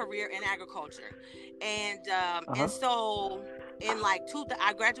saw a career in agriculture, and so in like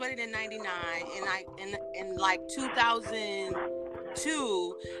I graduated in '99, and in like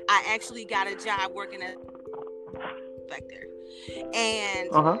 2002, I actually got a job working as inspector, and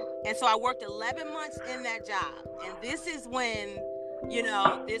so I worked 11 months in that job, and this is when, you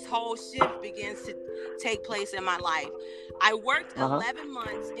know, this whole shift begins to take place in my life. I worked 11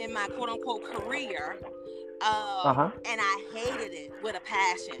 months in my quote unquote career. And I hated it with a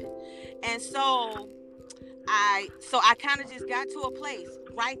passion. And so I kind of just got to a place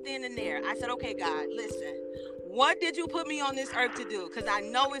right then and there. I said, okay, God, listen, what did you put me on this earth to do? Because I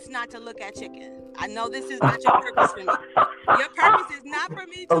know it's not to look at chicken. I know this is not your purpose for me. Your purpose is not for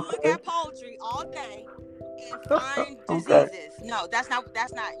me to look at poultry all day and find diseases. No, that's not,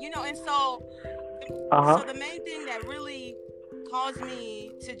 you know. And so, so the main thing that really caused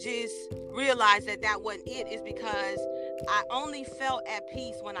me to just realize that wasn't it is because I only felt at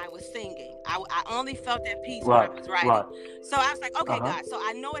peace when I was singing. I only felt at peace when I was writing. So I was like, okay, God, so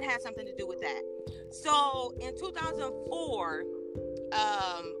I know it has something to do with that. So in 2004,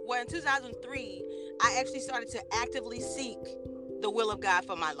 in 2003, I actually started to actively seek the will of God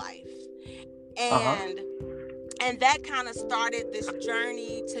for my life. And that kind of started this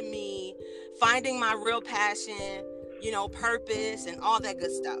journey to me finding my real passion, you know, purpose and all that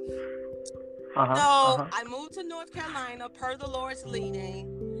good stuff. I moved to North Carolina per the Lord's leading,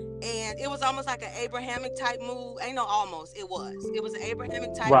 and it was almost like an Abrahamic type move. Ain't no almost, it was an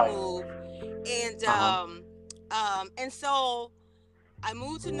Abrahamic type move. And so I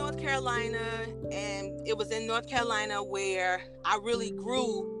moved to North Carolina, and it was in North Carolina where I really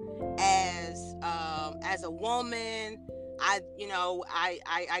grew as a woman. I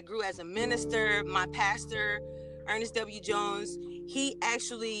grew as a minister. My pastor, Ernest W. Jones, he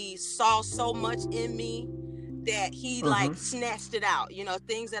actually saw so much in me that he like snatched it out, you know,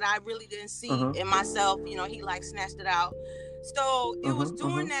 things that I really didn't see in myself, you know, he like snatched it out. So it was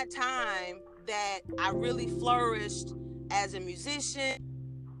during that time that I really flourished as a musician,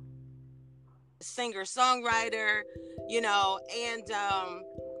 singer, songwriter, you know, and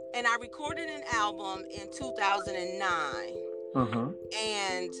I recorded an album in 2009.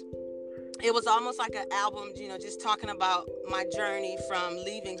 And it was almost like an album, you know, just talking about my journey from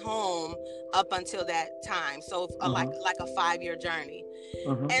leaving home up until that time. So like a 5-year journey.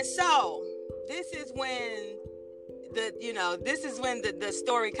 And so this is when the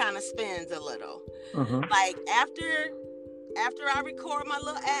story kind of spins a little. Like after I record my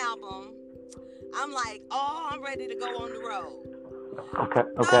little album, I'm like, oh, I'm ready to go on the road.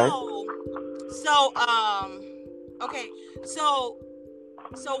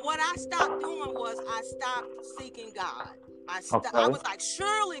 So what I stopped doing was I stopped seeking God. I was like,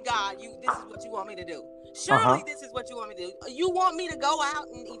 surely God, this is what you want me to do. Surely this is what you want me to do. You want me to go out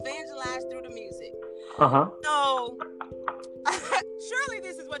and evangelize through the music. So surely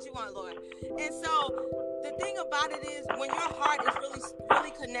this is what you want, Lord. And so the thing about it is, when your heart is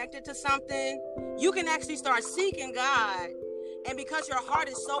really connected to something, you can actually start seeking God. And because your heart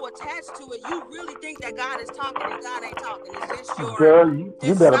is so attached to it, you really think that God is talking, and God ain't talking. It's just your girl, you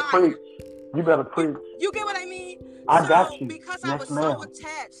better preach. You better preach. You get what I mean? I got you. Because I was so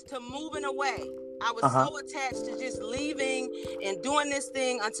attached to moving away. I was so attached to just leaving and doing this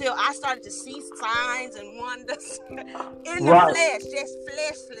thing until I started to see signs and wonders in the flesh, just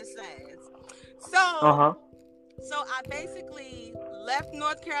fleshly signs. So So I basically left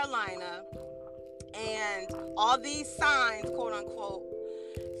North Carolina, and all these signs, quote unquote,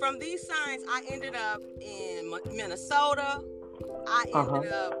 from these signs, I ended up in Minnesota. I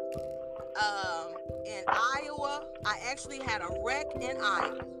ended up in Iowa. I actually had a wreck in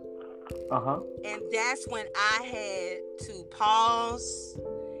Iowa. And that's when I had to pause,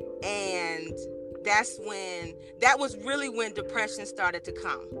 and that was really when depression started to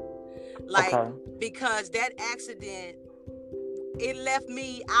come. Like, because that accident, it left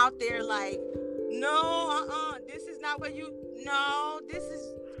me out there like, no, this is not what this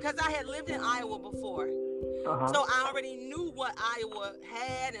is, because I had lived in Iowa before. So I already knew what Iowa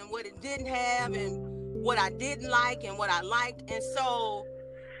had and what it didn't have, and what I didn't like and what I liked. And so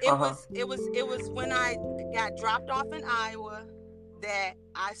it was when I got dropped off in Iowa that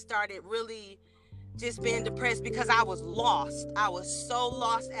I started really just being depressed, because I was lost. I was so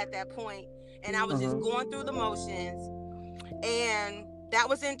lost at that point, and I was just going through the motions. And that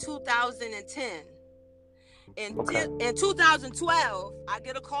was in 2010. In 2012, I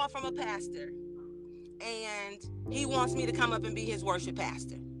get a call from a pastor, and he wants me to come up and be his worship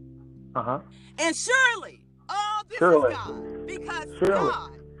pastor. And surely, this is God, because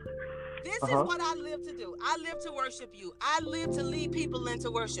God, this is what I live to do. I live to worship you. I live to lead people into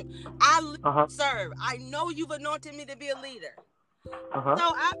worship. I live to serve. I know you've anointed me to be a leader. So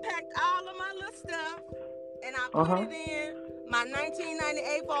I packed all of my little stuff, and I put it in my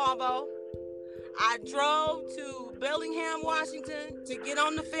 1998 Volvo. I drove to Bellingham, Washington to get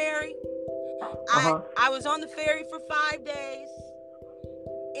on the ferry. I was on the ferry for 5 days,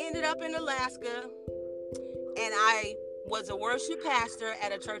 ended up in Alaska, and I was a worship pastor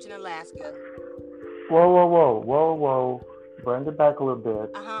at a church in Alaska. Whoa. Bring it back a little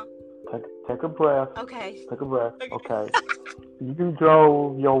bit. Take a breath. Okay. Take a breath. Okay. You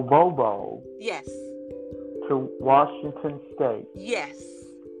drove your Volvo. Yes. To Washington State. Yes.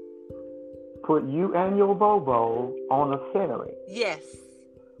 Put you and your Volvo on a ferry. Yes.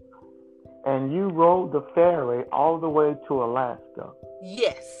 And you rode the ferry all the way to Alaska.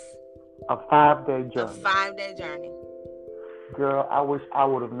 Yes. A 5-day journey. A 5-day journey. Girl, I wish I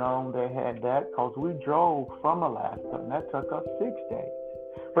would have known they had that, because we drove from Alaska, and that took us 6 days.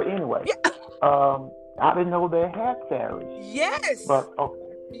 But anyway, I didn't know they had ferries. Yes. But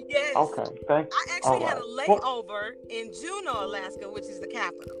yes. Okay, thanks. I actually had a layover in Juneau, Alaska, which is the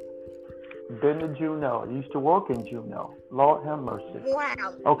capital. Been to Juneau. I used to work in Juneau. Lord have mercy.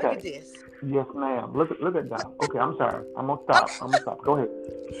 Wow. Okay. Look at this. Yes, ma'am. Look at that. Okay, I'm sorry. I'm gonna stop. Go ahead.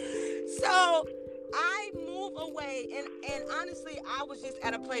 So I move away, and honestly, I was just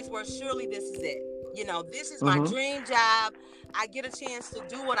at a place where surely this is it. You know, this is my dream job. I get a chance to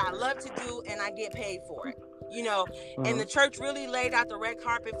do what I love to do, and I get paid for it. You know, and the church really laid out the red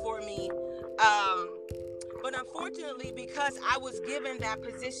carpet for me. But unfortunately, because I was given that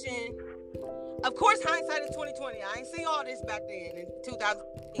position, of course, hindsight is 2020. I ain't see all this back then in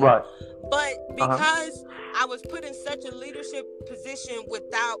 2018. Right. But because I was put in such a leadership position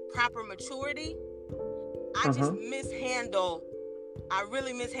without proper maturity, I just mishandled. I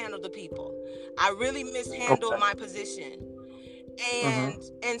really mishandled the people. I really mishandled my position,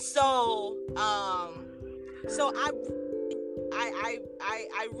 and so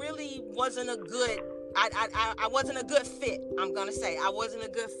I really wasn't a good. I wasn't a good fit. I'm gonna say I wasn't a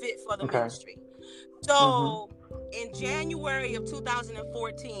good fit for the ministry. So in January of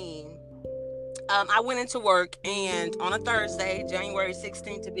 2014, I went into work, and on a Thursday, January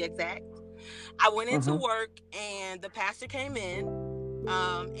 16th to be exact, I went into work, and the pastor came in,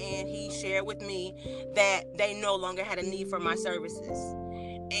 and he shared with me that they no longer had a need for my services,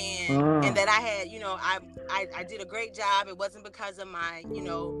 and that I had, I did a great job. It wasn't because of my,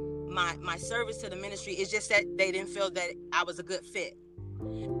 my service to the ministry. It's just that they didn't feel that I was a good fit.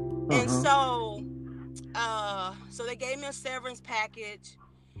 And so they gave me a severance package,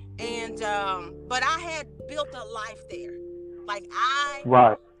 and but I had built a life there. Like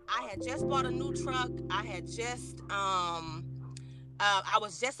I had just bought a new truck. I had just I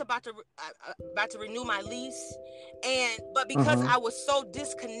was just about to renew my lease, but because I was so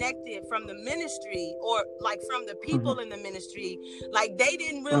disconnected from the ministry, or like from the people in the ministry, like they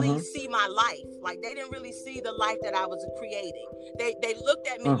didn't really see my life. Like they didn't really see the life that I was creating. They looked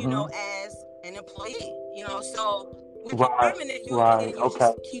at me, as an employee, so we keep permanent you, and you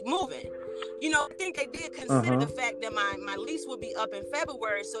just keep moving. I think they did consider the fact that my lease would be up in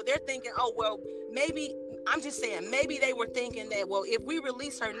February, so they're thinking, oh well, maybe. I'm just saying, maybe they were thinking that, well, if we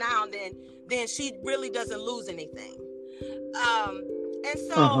release her now, then she really doesn't lose anything. And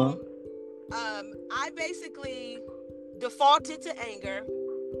so I basically defaulted to anger.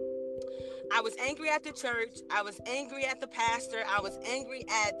 I was angry at the church. I was angry at the pastor. I was angry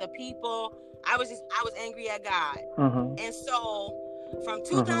at the people. I was angry at God. And so from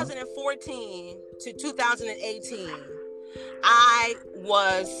 2014 to 2018, I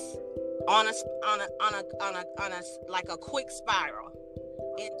was on a like a quick spiral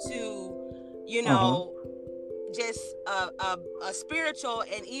into, you know, just a spiritual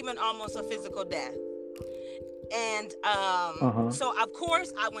and even almost a physical death. And so of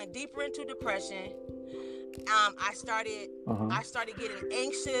course I went deeper into depression. I started getting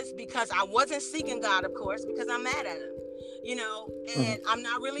anxious because I wasn't seeking God, of course, because I'm mad at him, you know, and I'm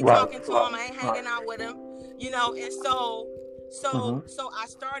not really talking to him. I ain't hanging out with him, you know. And so I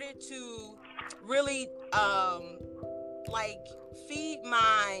started to really like feed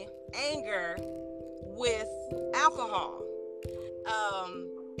my anger with alcohol,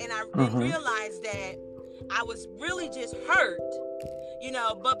 and I didn't realize that I was really just hurt, you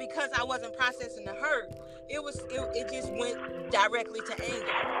know, but because I wasn't processing the hurt, it just went directly to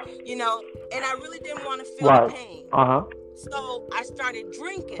anger, you know, and I really didn't want to feel the pain. So I started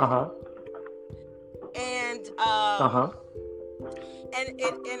drinking. And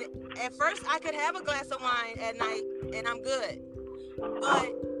at first I could have a glass of wine at night and I'm good.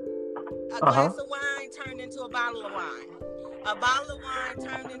 But a glass of wine turned into a bottle of wine. A bottle of wine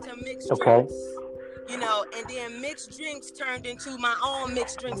turned into mixed drinks. You know, and then mixed drinks turned into my own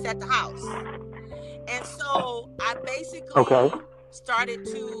mixed drinks at the house. And so I basically started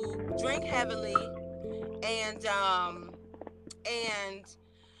to drink heavily, and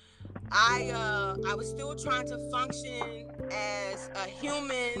I was still trying to function as a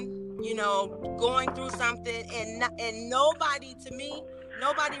human, you know, going through something, and nobody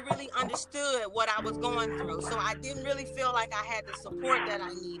really understood what I was going through. So I didn't really feel like I had the support that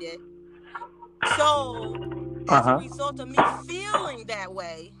I needed. So, as a result of me feeling that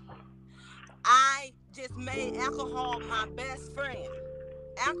way, I just made alcohol my best friend.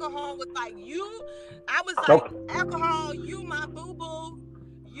 Alcohol was like, I was like, alcohol, you my boo-boo.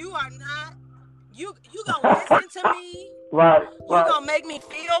 You are not, you gonna listen to me. You gonna make me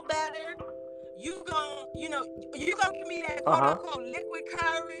feel better. You gonna give me that quote-unquote liquid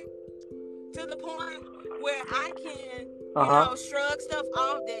courage to the point where I can, you know, shrug stuff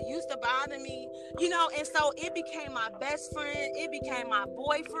off that used to bother me, you know. And so it became my best friend, it became my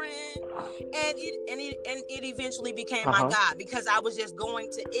boyfriend, and it eventually became my God, because I was just going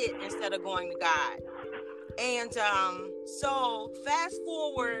to it instead of going to God. And so fast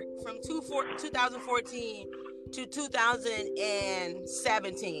forward from 2014 to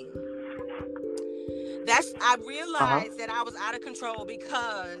 2017, I realized that I was out of control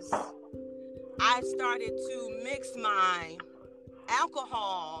because I started to mix my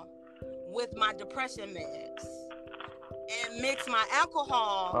alcohol with my depression meds, and mix my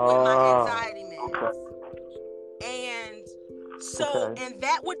alcohol with my anxiety meds. And so, and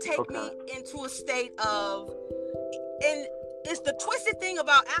that would take me into a state of, and it's the twisted thing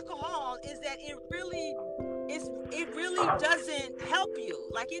about alcohol is that it really doesn't help you.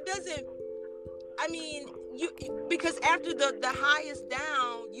 Like, it doesn't, I mean, because after the high is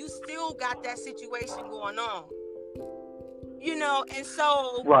down, you still got that situation going on, you know. And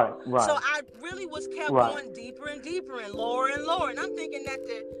so so I really was kept going deeper and deeper and lower, and I'm thinking that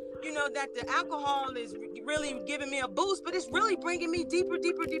the alcohol is really giving me a boost, but it's really bringing me deeper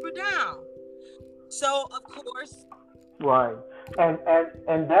down. So of course, and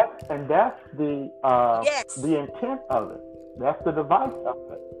that's the the intent of it. That's the device of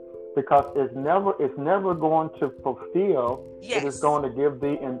it. Because it's never going to fulfill. It is going to give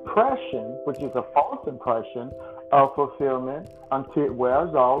the impression, which is a false impression, of fulfillment until it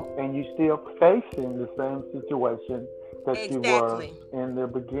wears off, and you're still facing the same situation that you were in the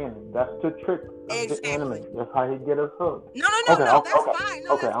beginning. That's the trick of the enemy. That's how he get us hooked. No, that's fine.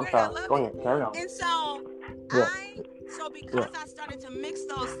 No, that's I'm great. sorry. I love Go it. ahead, carry on. And so because I started to mix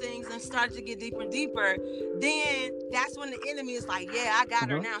those things and started to get deeper and deeper, then that's when the enemy is like, yeah, I got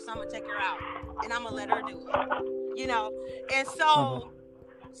her now, so I'm gonna take her out and I'm gonna let her do it, you know. And so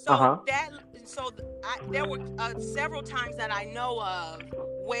there were several times that I know of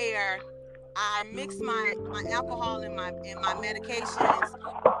where I mixed my alcohol and my medications,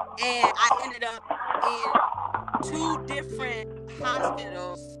 and I ended up in 2 different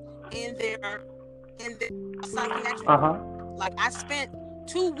hospitals in their psychiatric. Like, I spent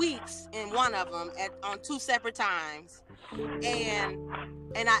 2 weeks in one of them on 2 separate times, and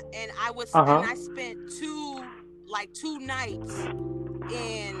I spent 2 nights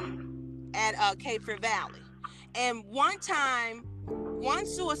at Cape Fear Valley. And one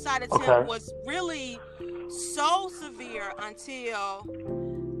suicide attempt was really so severe until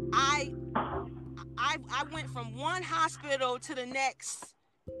I I went from one hospital to the next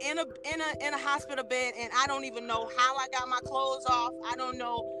in a hospital bed, and I don't even know how I got my clothes off. I don't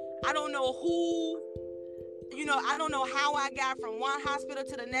know who, I don't know how I got from one hospital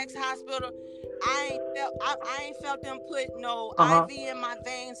to the next hospital. I ain't felt them put no IV in my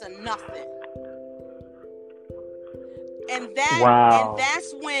veins or nothing. And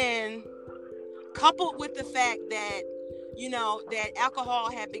that's when, coupled with the fact that, that alcohol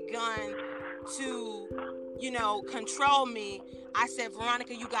had begun to, control me, I said,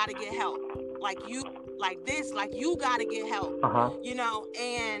 Veronica, you got to get help. You got to get help,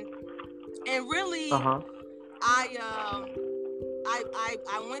 and really, I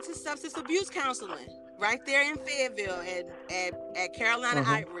went to substance abuse counseling right there in Fayetteville at Carolina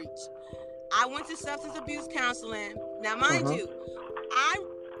Outreach. I went to substance abuse counseling. Now, mind you, I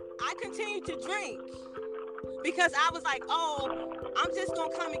continued to drink because I was like, oh, I'm just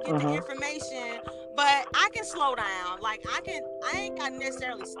gonna come and get the information, but I can slow down. I ain't gotta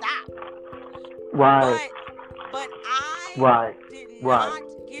necessarily stop. Right. But I did not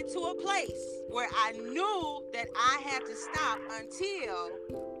get to a place where I knew that I had to stop until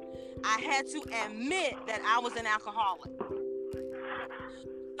I had to admit that I was an alcoholic.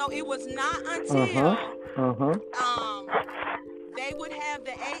 So it was not until they would have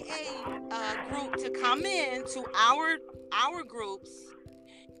the AA group to come in to our groups,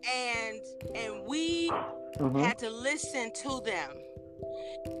 and we had to listen to them.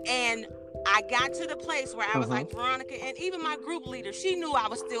 And I got to the place where I was like, Veronica, and even my group leader, she knew I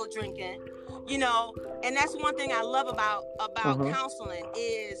was still drinking, and that's one thing I love about counseling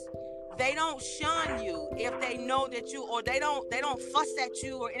is they don't shun you if they know that you, or they don't fuss at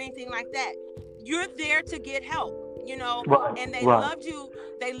you or anything like that. You're there to get help, and they love you.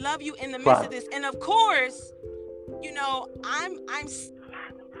 They love you in the midst of this. And of course,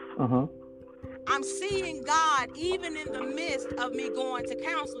 I'm seeing God even in the midst of me going to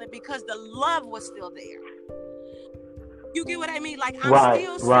counseling because the love was still there. You get what I mean? I'm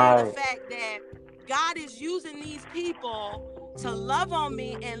still seeing the fact that God is using these people to love on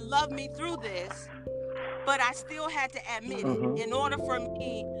me and love me through this, but I still had to admit it in order for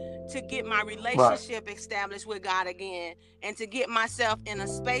me to get my relationship established with God again and to get myself in a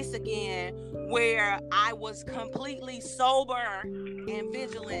space again where I was completely sober and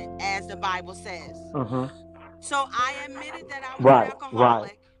vigilant, as the Bible says. So I admitted that I was an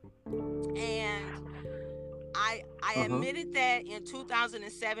alcoholic, and I admitted that in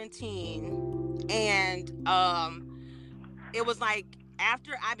 2017, and it was like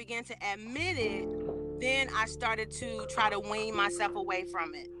after I began to admit it, then I started to try to wean myself away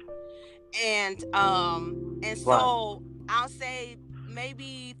from it. And so I'll say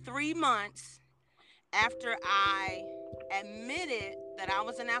maybe 3 months after I admitted that I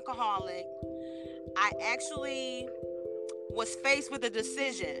was an alcoholic, I actually was faced with a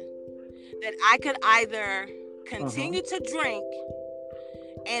decision that I could either continue to drink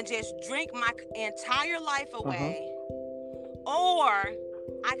and just drink my entire life away, or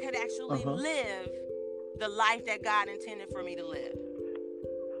I could actually live the life that God intended for me to live.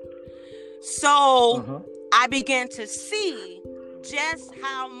 So I began to see just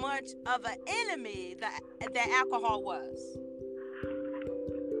how much of an enemy that alcohol was.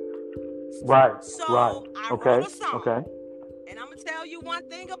 So I wrote a song. And I'm going to tell you one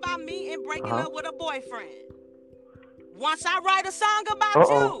thing about me and breaking up with a boyfriend. Once I write a song about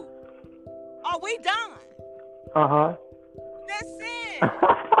you, we done. Listen.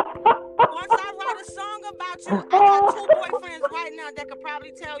 Once I write a song about you, I got 2 boyfriends right now that could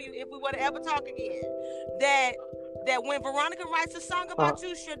probably tell you, if we were to ever talk again, that when Veronica writes a song about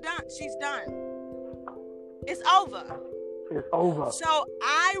you, she's done. It's over. It's over. So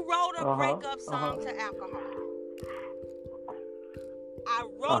I wrote a breakup song to alcohol. I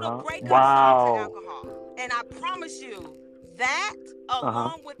wrote a breakup song to alcohol, and I promise you that,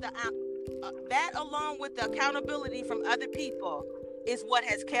 along with the accountability from other people, is what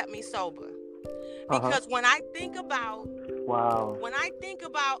has kept me sober. Because when I think about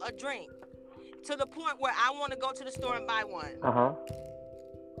a drink, to the point where I want to go to the store and buy one,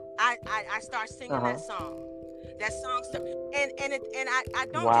 I start singing that song. That song, and I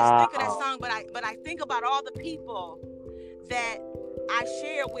don't just think of that song, but I think about all the people that I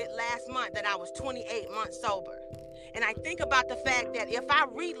shared with last month that I was 28 months sober, and I think about the fact that if I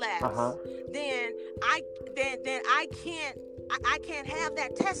relapse, then I can't have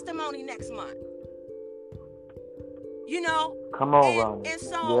that testimony next month. Come on, and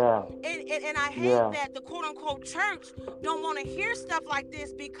so and I hate that the quote unquote church don't want to hear stuff like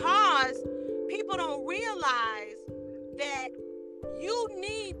this, because people don't realize that you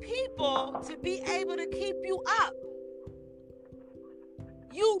need people to be able to keep you up.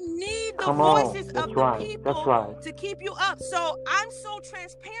 You need the voices of the people to keep you up. So I'm so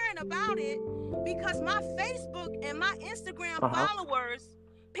transparent about it because my Facebook and my Instagram followers,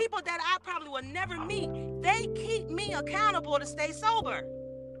 people that I probably will never meet, they keep me accountable to stay sober.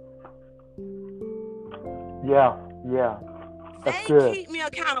 Yeah. They keep me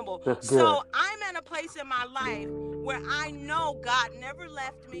accountable. So I'm at a place in my life where I know God never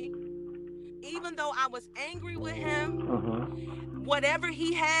left me. Even though I was angry with him, whatever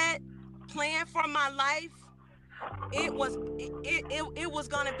he had planned for my life, it was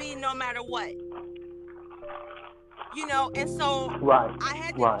gonna be no matter what. You know, and so I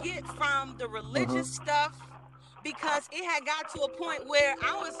had to get from the religious stuff because it had got to a point where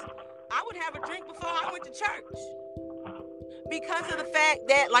I would have a drink before I went to church. Because of the fact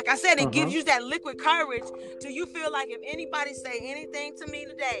that, like I said, it gives you that liquid courage till you feel like if anybody say anything to me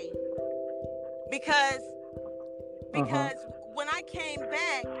today, because when I came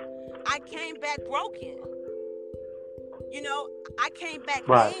back broken. You know, I came back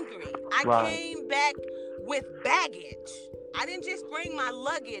angry. I came back with baggage. I didn't just bring my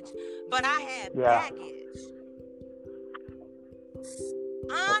luggage, but I had baggage.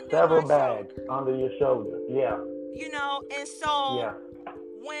 Several bags under your shoulder. Yeah. You know, and so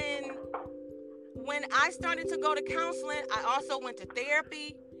when I started to go to counseling, I also went to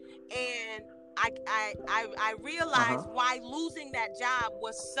therapy, and I realized why losing that job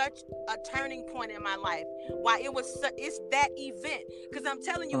was such a turning point in my life. Why it's that event. Because I'm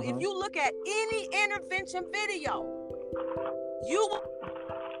telling you, if you look at any intervention video,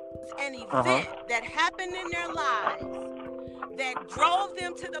 an event that happened in their lives that drove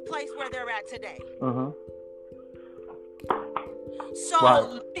them to the place where they're at today.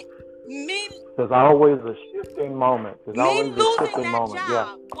 So there's always a shifting moment. Me losing that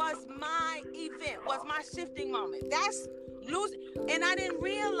job was my event, was my shifting moment. That's losing, and I didn't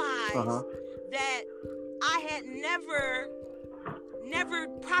realize that I had never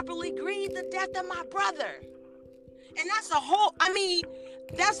properly grieved the death of my brother. And that's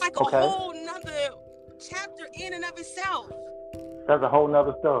that's like a whole nother chapter in and of itself. That's a whole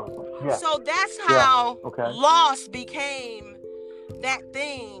nother story. Yeah. So that's how loss became that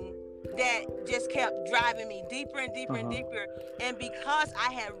thing that just kept driving me deeper and deeper and deeper. And because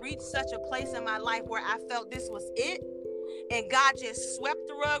I had reached such a place in my life where I felt this was it, and God just swept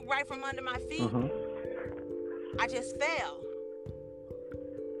the rug right from under my feet, I just fell.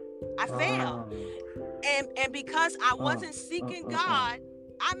 I fell. And because I wasn't seeking God,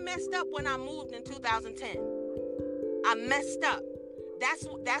 I messed up when I moved in 2010. I messed up. That's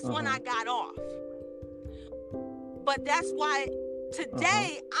when I got off. But that's why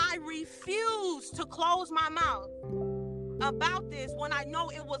today I refuse to close my mouth about this when I know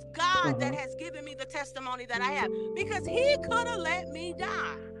it was God that has given me the testimony that I have, because he could have let me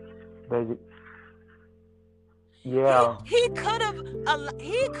die. Baby. Yeah. He could have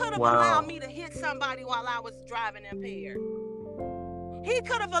allowed me to hit somebody while I was driving impaired. He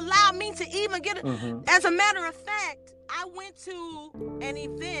could have allowed me to even get it. As a matter of fact, I went to an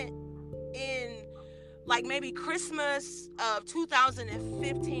event in like maybe Christmas of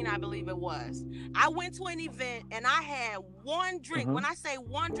 2015, I believe it was. I went to an event and I had one drink. When I say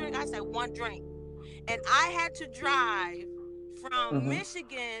one drink, I say one drink. And I had to drive from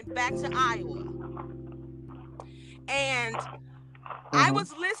Michigan back to Iowa. And I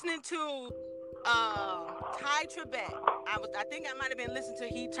was listening to Ty Tribbett. I think I might have been listening to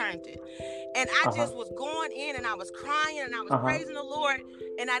He Turned It. And I just was going in and I was crying and I was praising the Lord,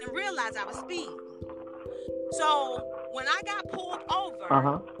 and I didn't realize I was speeding. So when I got pulled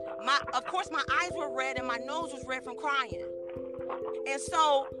over, of course my eyes were red and my nose was red from crying. And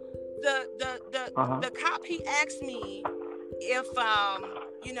so the cop, he asked me if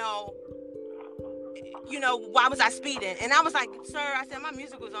why was I speeding? And I was like, sir, I said my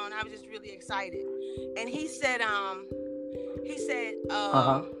music was on. I was just really excited. And he said,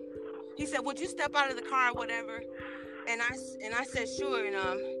 would you step out of the car or whatever? And I said, sure. And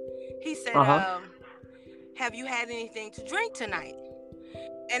he said, have you had anything to drink tonight?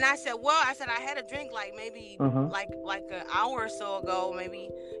 And I said, I had a drink like maybe like an hour or so ago, maybe,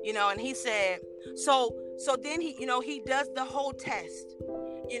 and he said, so then he does the whole test,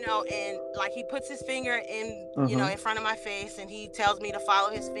 and like he puts his finger in, in front of my face, and he tells me to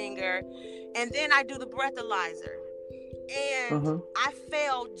follow his finger. And then I do the breathalyzer, and I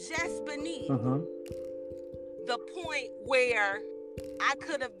fell just beneath the point where I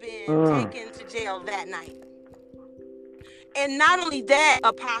could have been taken to jail that night. And not only that,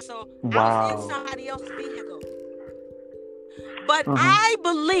 Apostle, I was in somebody else's vehicle. But I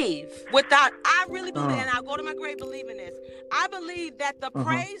believe, I really believe, and I'll go to my grave believing this. I believe that the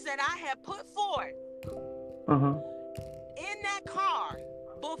praise that I have put forth in that car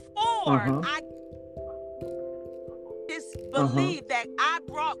before I just believe that I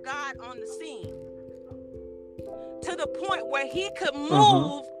brought God on the scene to the point where he could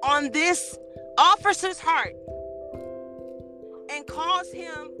move on this officer's heart and cause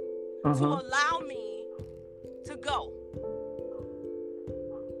him to allow me to go.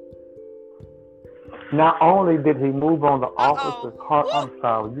 Not only did he move on the officer's heart, I'm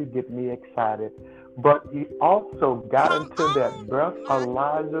sorry, you get me excited, but he also got into that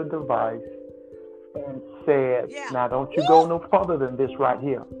breathalyzer device and said, now don't you go no further than this right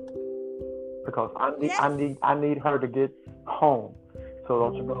here, because I need her to get home. So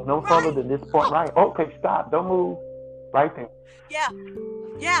don't you go no further than this point right. Okay, stop, don't move. Right there. Yeah.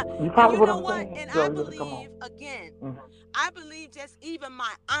 You probably know what? Saying. And So, I believe again. I believe just even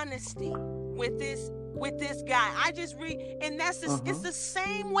my honesty with this guy. I just read, and that's it's the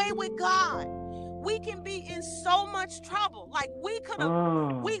same way with God. We can be in so much trouble. Like we could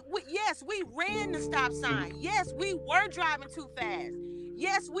have, yes, we ran the stop sign. Yes, we were driving too fast.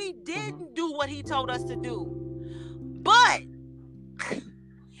 Yes, we didn't do what he told us to do. But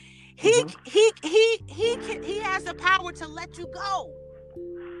he has the power to let you go.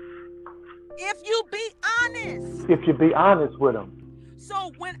 If you be honest. If you be honest with him.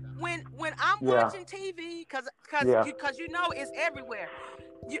 So when I'm watching TV, because you know it's everywhere.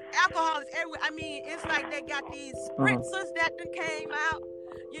 Alcohol is everywhere. I mean, it's like they got these spritzers that came out,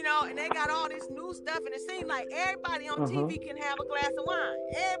 you know, and they got all this new stuff, and it seems like everybody on TV can have a glass of wine.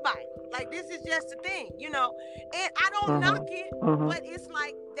 Everybody. Like, this is just a thing, you know. And I don't knock it, but it's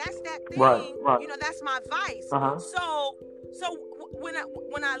like, that's that thing, you know, that's my vice. So when I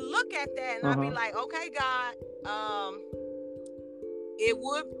look at that, and I be like, okay, God, it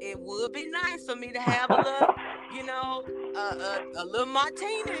would be nice for me to have a little, you know, a little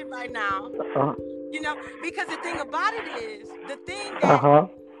martini right now, you know, because the thing about it is, the thing that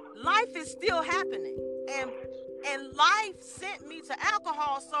life is still happening, and life sent me to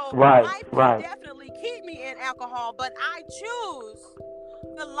alcohol, so life can definitely keep me in alcohol, but I choose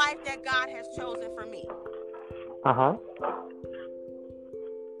the life that God has chosen for me.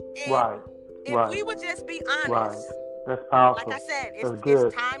 If we would just be honest, that's powerful. like I said, it's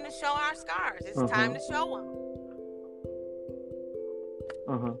time to show our scars. It's time to show them.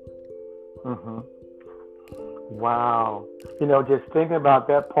 Wow. You know, just thinking about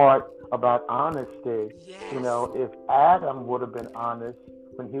that part about honesty, you know, if Adam would have been honest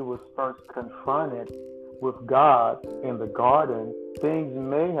when he was first confronted with God in the garden, things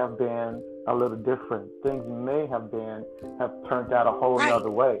may have been a little different. Things may have turned out a whole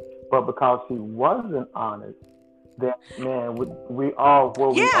other way. But because he wasn't honest, then, man, we are where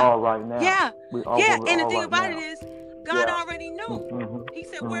we are right now. And the thing about it is, God already knew. He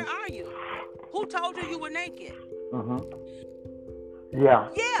said, where are you? Who told you were naked? And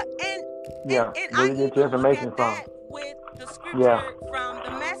I even look at that with the scripture from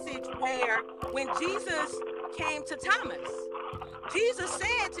the Message, where when Jesus came to Thomas, Jesus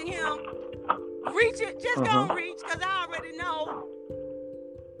said to him, reach it, just go reach, because I already know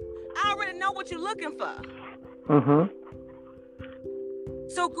what you're looking for.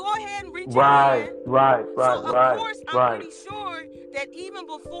 So go ahead and reach your hand. So of course, I'm pretty sure that even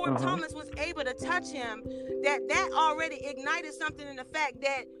before Thomas was able to touch him, that already ignited something in the fact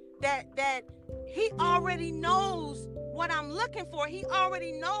that he already knows what I'm looking for. He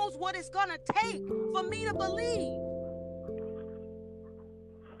already knows what it's gonna take for me to believe.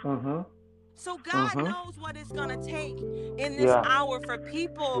 So God knows what it's gonna take in this hour for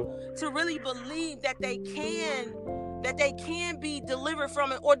people to really believe that they can be delivered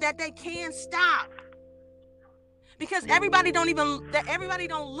from it, or that they can stop. Because everybody don't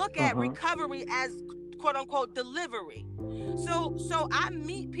look at recovery as quote unquote delivery. So I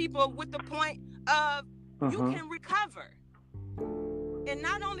meet people with the point of you can recover. And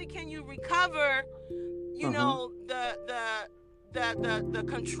not only can you recover, you know, the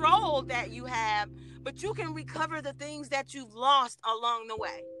control that you have, but you can recover the things that you've lost along the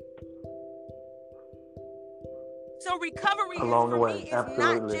way. So recovery is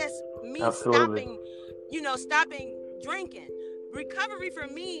not just me stopping drinking. Recovery for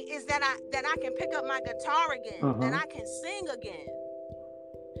me is that I can pick up my guitar again, that I can sing again,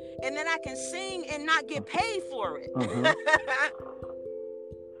 and then I can sing and not get paid for it.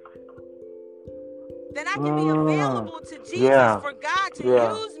 That I can be available to Jesus for God to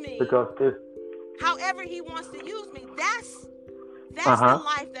use me however He wants to use me. That's the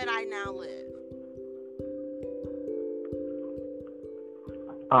life that I now live.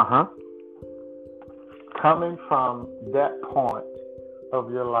 Uh-huh. Coming from that point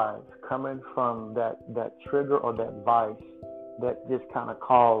of your life, coming from that trigger or that vice that just kind of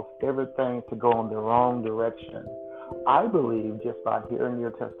caused everything to go in the wrong direction. I believe just by hearing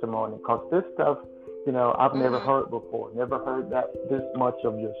your testimony, because this stuff, I've never Mm-hmm. heard before, never heard that this much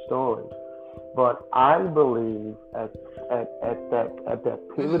of your story. But I believe at that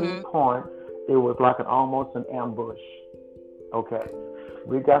pivoting Mm-hmm. point, it was like almost an ambush. Okay,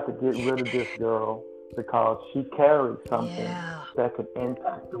 we got to get rid of this girl because she carried something Yeah. that could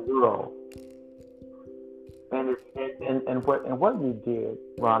impact the world. And what you did,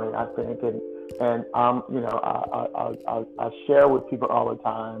 Ronnie, I think, and I share with people all the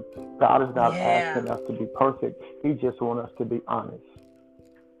time. God is not Yeah. asking us to be perfect. He just wants us to be honest.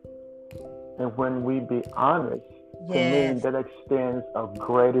 And when we be honest, to me, Yes. that extends a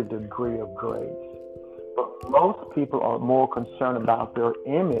greater degree of grace. But most people are more concerned about their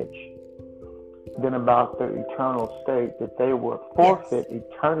image than about their eternal state, that they will Yes. forfeit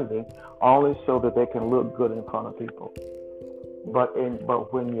eternity only so that they can look good in front of people. But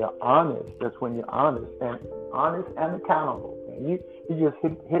when you're honest, that's when you're honest and accountable. And you just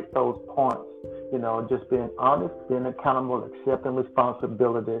hit those points, just being honest, being accountable, accepting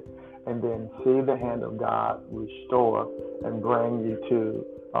responsibility, and then see the hand of God restore and bring you to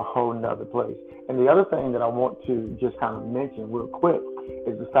a whole nother place. And the other thing that I want to just kind of mention real quick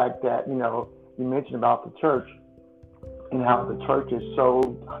is the fact that, you mentioned about the church and how the church is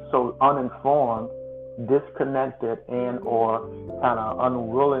so uninformed, disconnected, and or kind of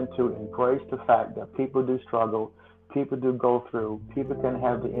unwilling to embrace the fact that people do struggle, people do go through, people can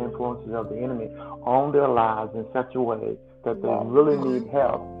have the influences of the enemy on their lives in such a way that they really Mm-hmm. need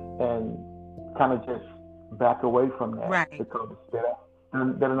help, and kind of just back away from that Right. because they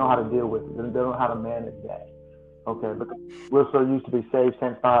don't know how to deal with it. They don't know how to manage that. Okay, because we're so used to be saved,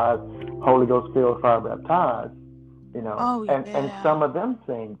 sanctified, Holy Ghost filled, fire baptized, Oh and yeah. some of them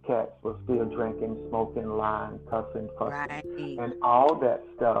same cats were still drinking, smoking, lying, cussing, fussing, Right. and all that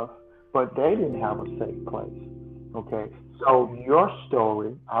stuff, but they didn't have a safe place. Okay, so your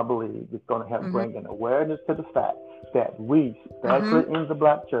story, I believe, is going to help Mm-hmm. bring an awareness to the fact that we, Mm-hmm. especially in the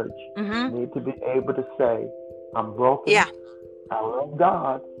black church, Mm-hmm. need to be able to say, I'm broken, Yeah. I love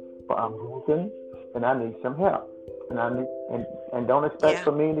God, but I'm broken and I need some help. And don't expect Yeah.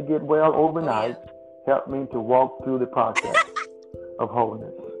 for me to get well Oh overnight. yeah. Help me to walk through the process of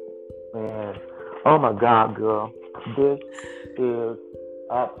wholeness. Man, oh my God, girl, this is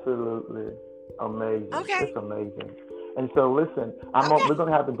absolutely amazing. Okay. It's amazing. And so, listen, we're Okay.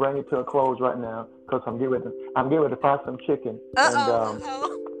 gonna have to bring it to a close right now because I'm getting ready to fry some chicken, and Uh-oh.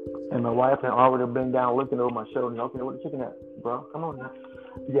 Uh-oh. and my wife had already been down looking over my shoulder. Okay, where the chicken at, bro? Come on now.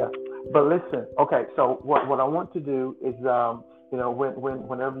 Yeah, but listen. Okay, so what I want to do is,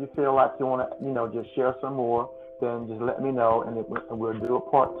 whenever you feel like you want to, just share some more, then just let me know, and we'll do a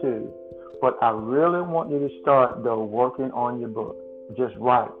part two. But I really want you to start though working on your book. Just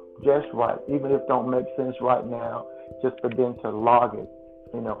write, even if it don't make sense right now. Just begin to log it.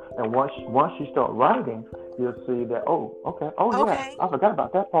 And once you start writing, you'll see that, oh, okay, oh yeah, Okay. I forgot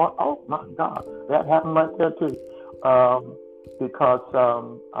about that part. Oh my God, that happened right there too. Um, because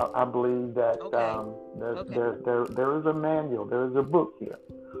I believe that Okay. there's Okay. there is a manual, there is a book here,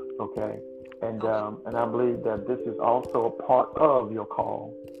 okay, Okay. and I believe that this is also a part of your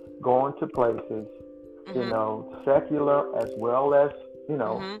call, going to places, Mm-hmm. secular as well as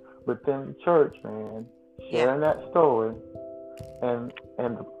Mm-hmm. within the church, man, Yeah. sharing that story and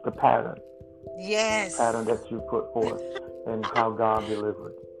the pattern Yes. that you put forth and how God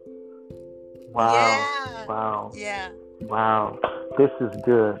delivered. Wow, Yeah. wow, Yeah. wow. This is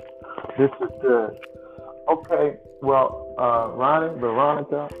good. This is good. Okay, well, Ronnie,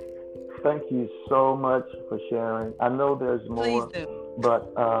 Veronica, thank you so much for sharing. I know there's Please more, do.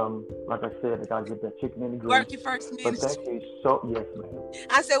 but like I said, I gotta get that chicken in the grease. Work your first But thank ministry. you yes, ma'am,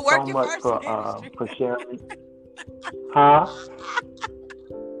 I said so work your much first ministry. for sharing. Huh?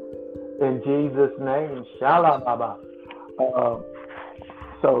 In Jesus' name, Shalom, Baba. Uh,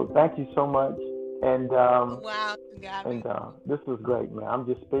 so thank you so much, and Wow, got me. this was great, man. I'm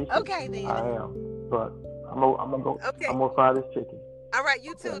just speechless. Okay I then. am, but I'm gonna go. Okay. I'm gonna fry this chicken. All right,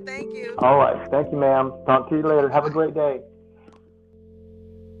 you too. Okay. Thank you. All right. Thank you, ma'am. Talk to you later. Have a Bye-bye. great day.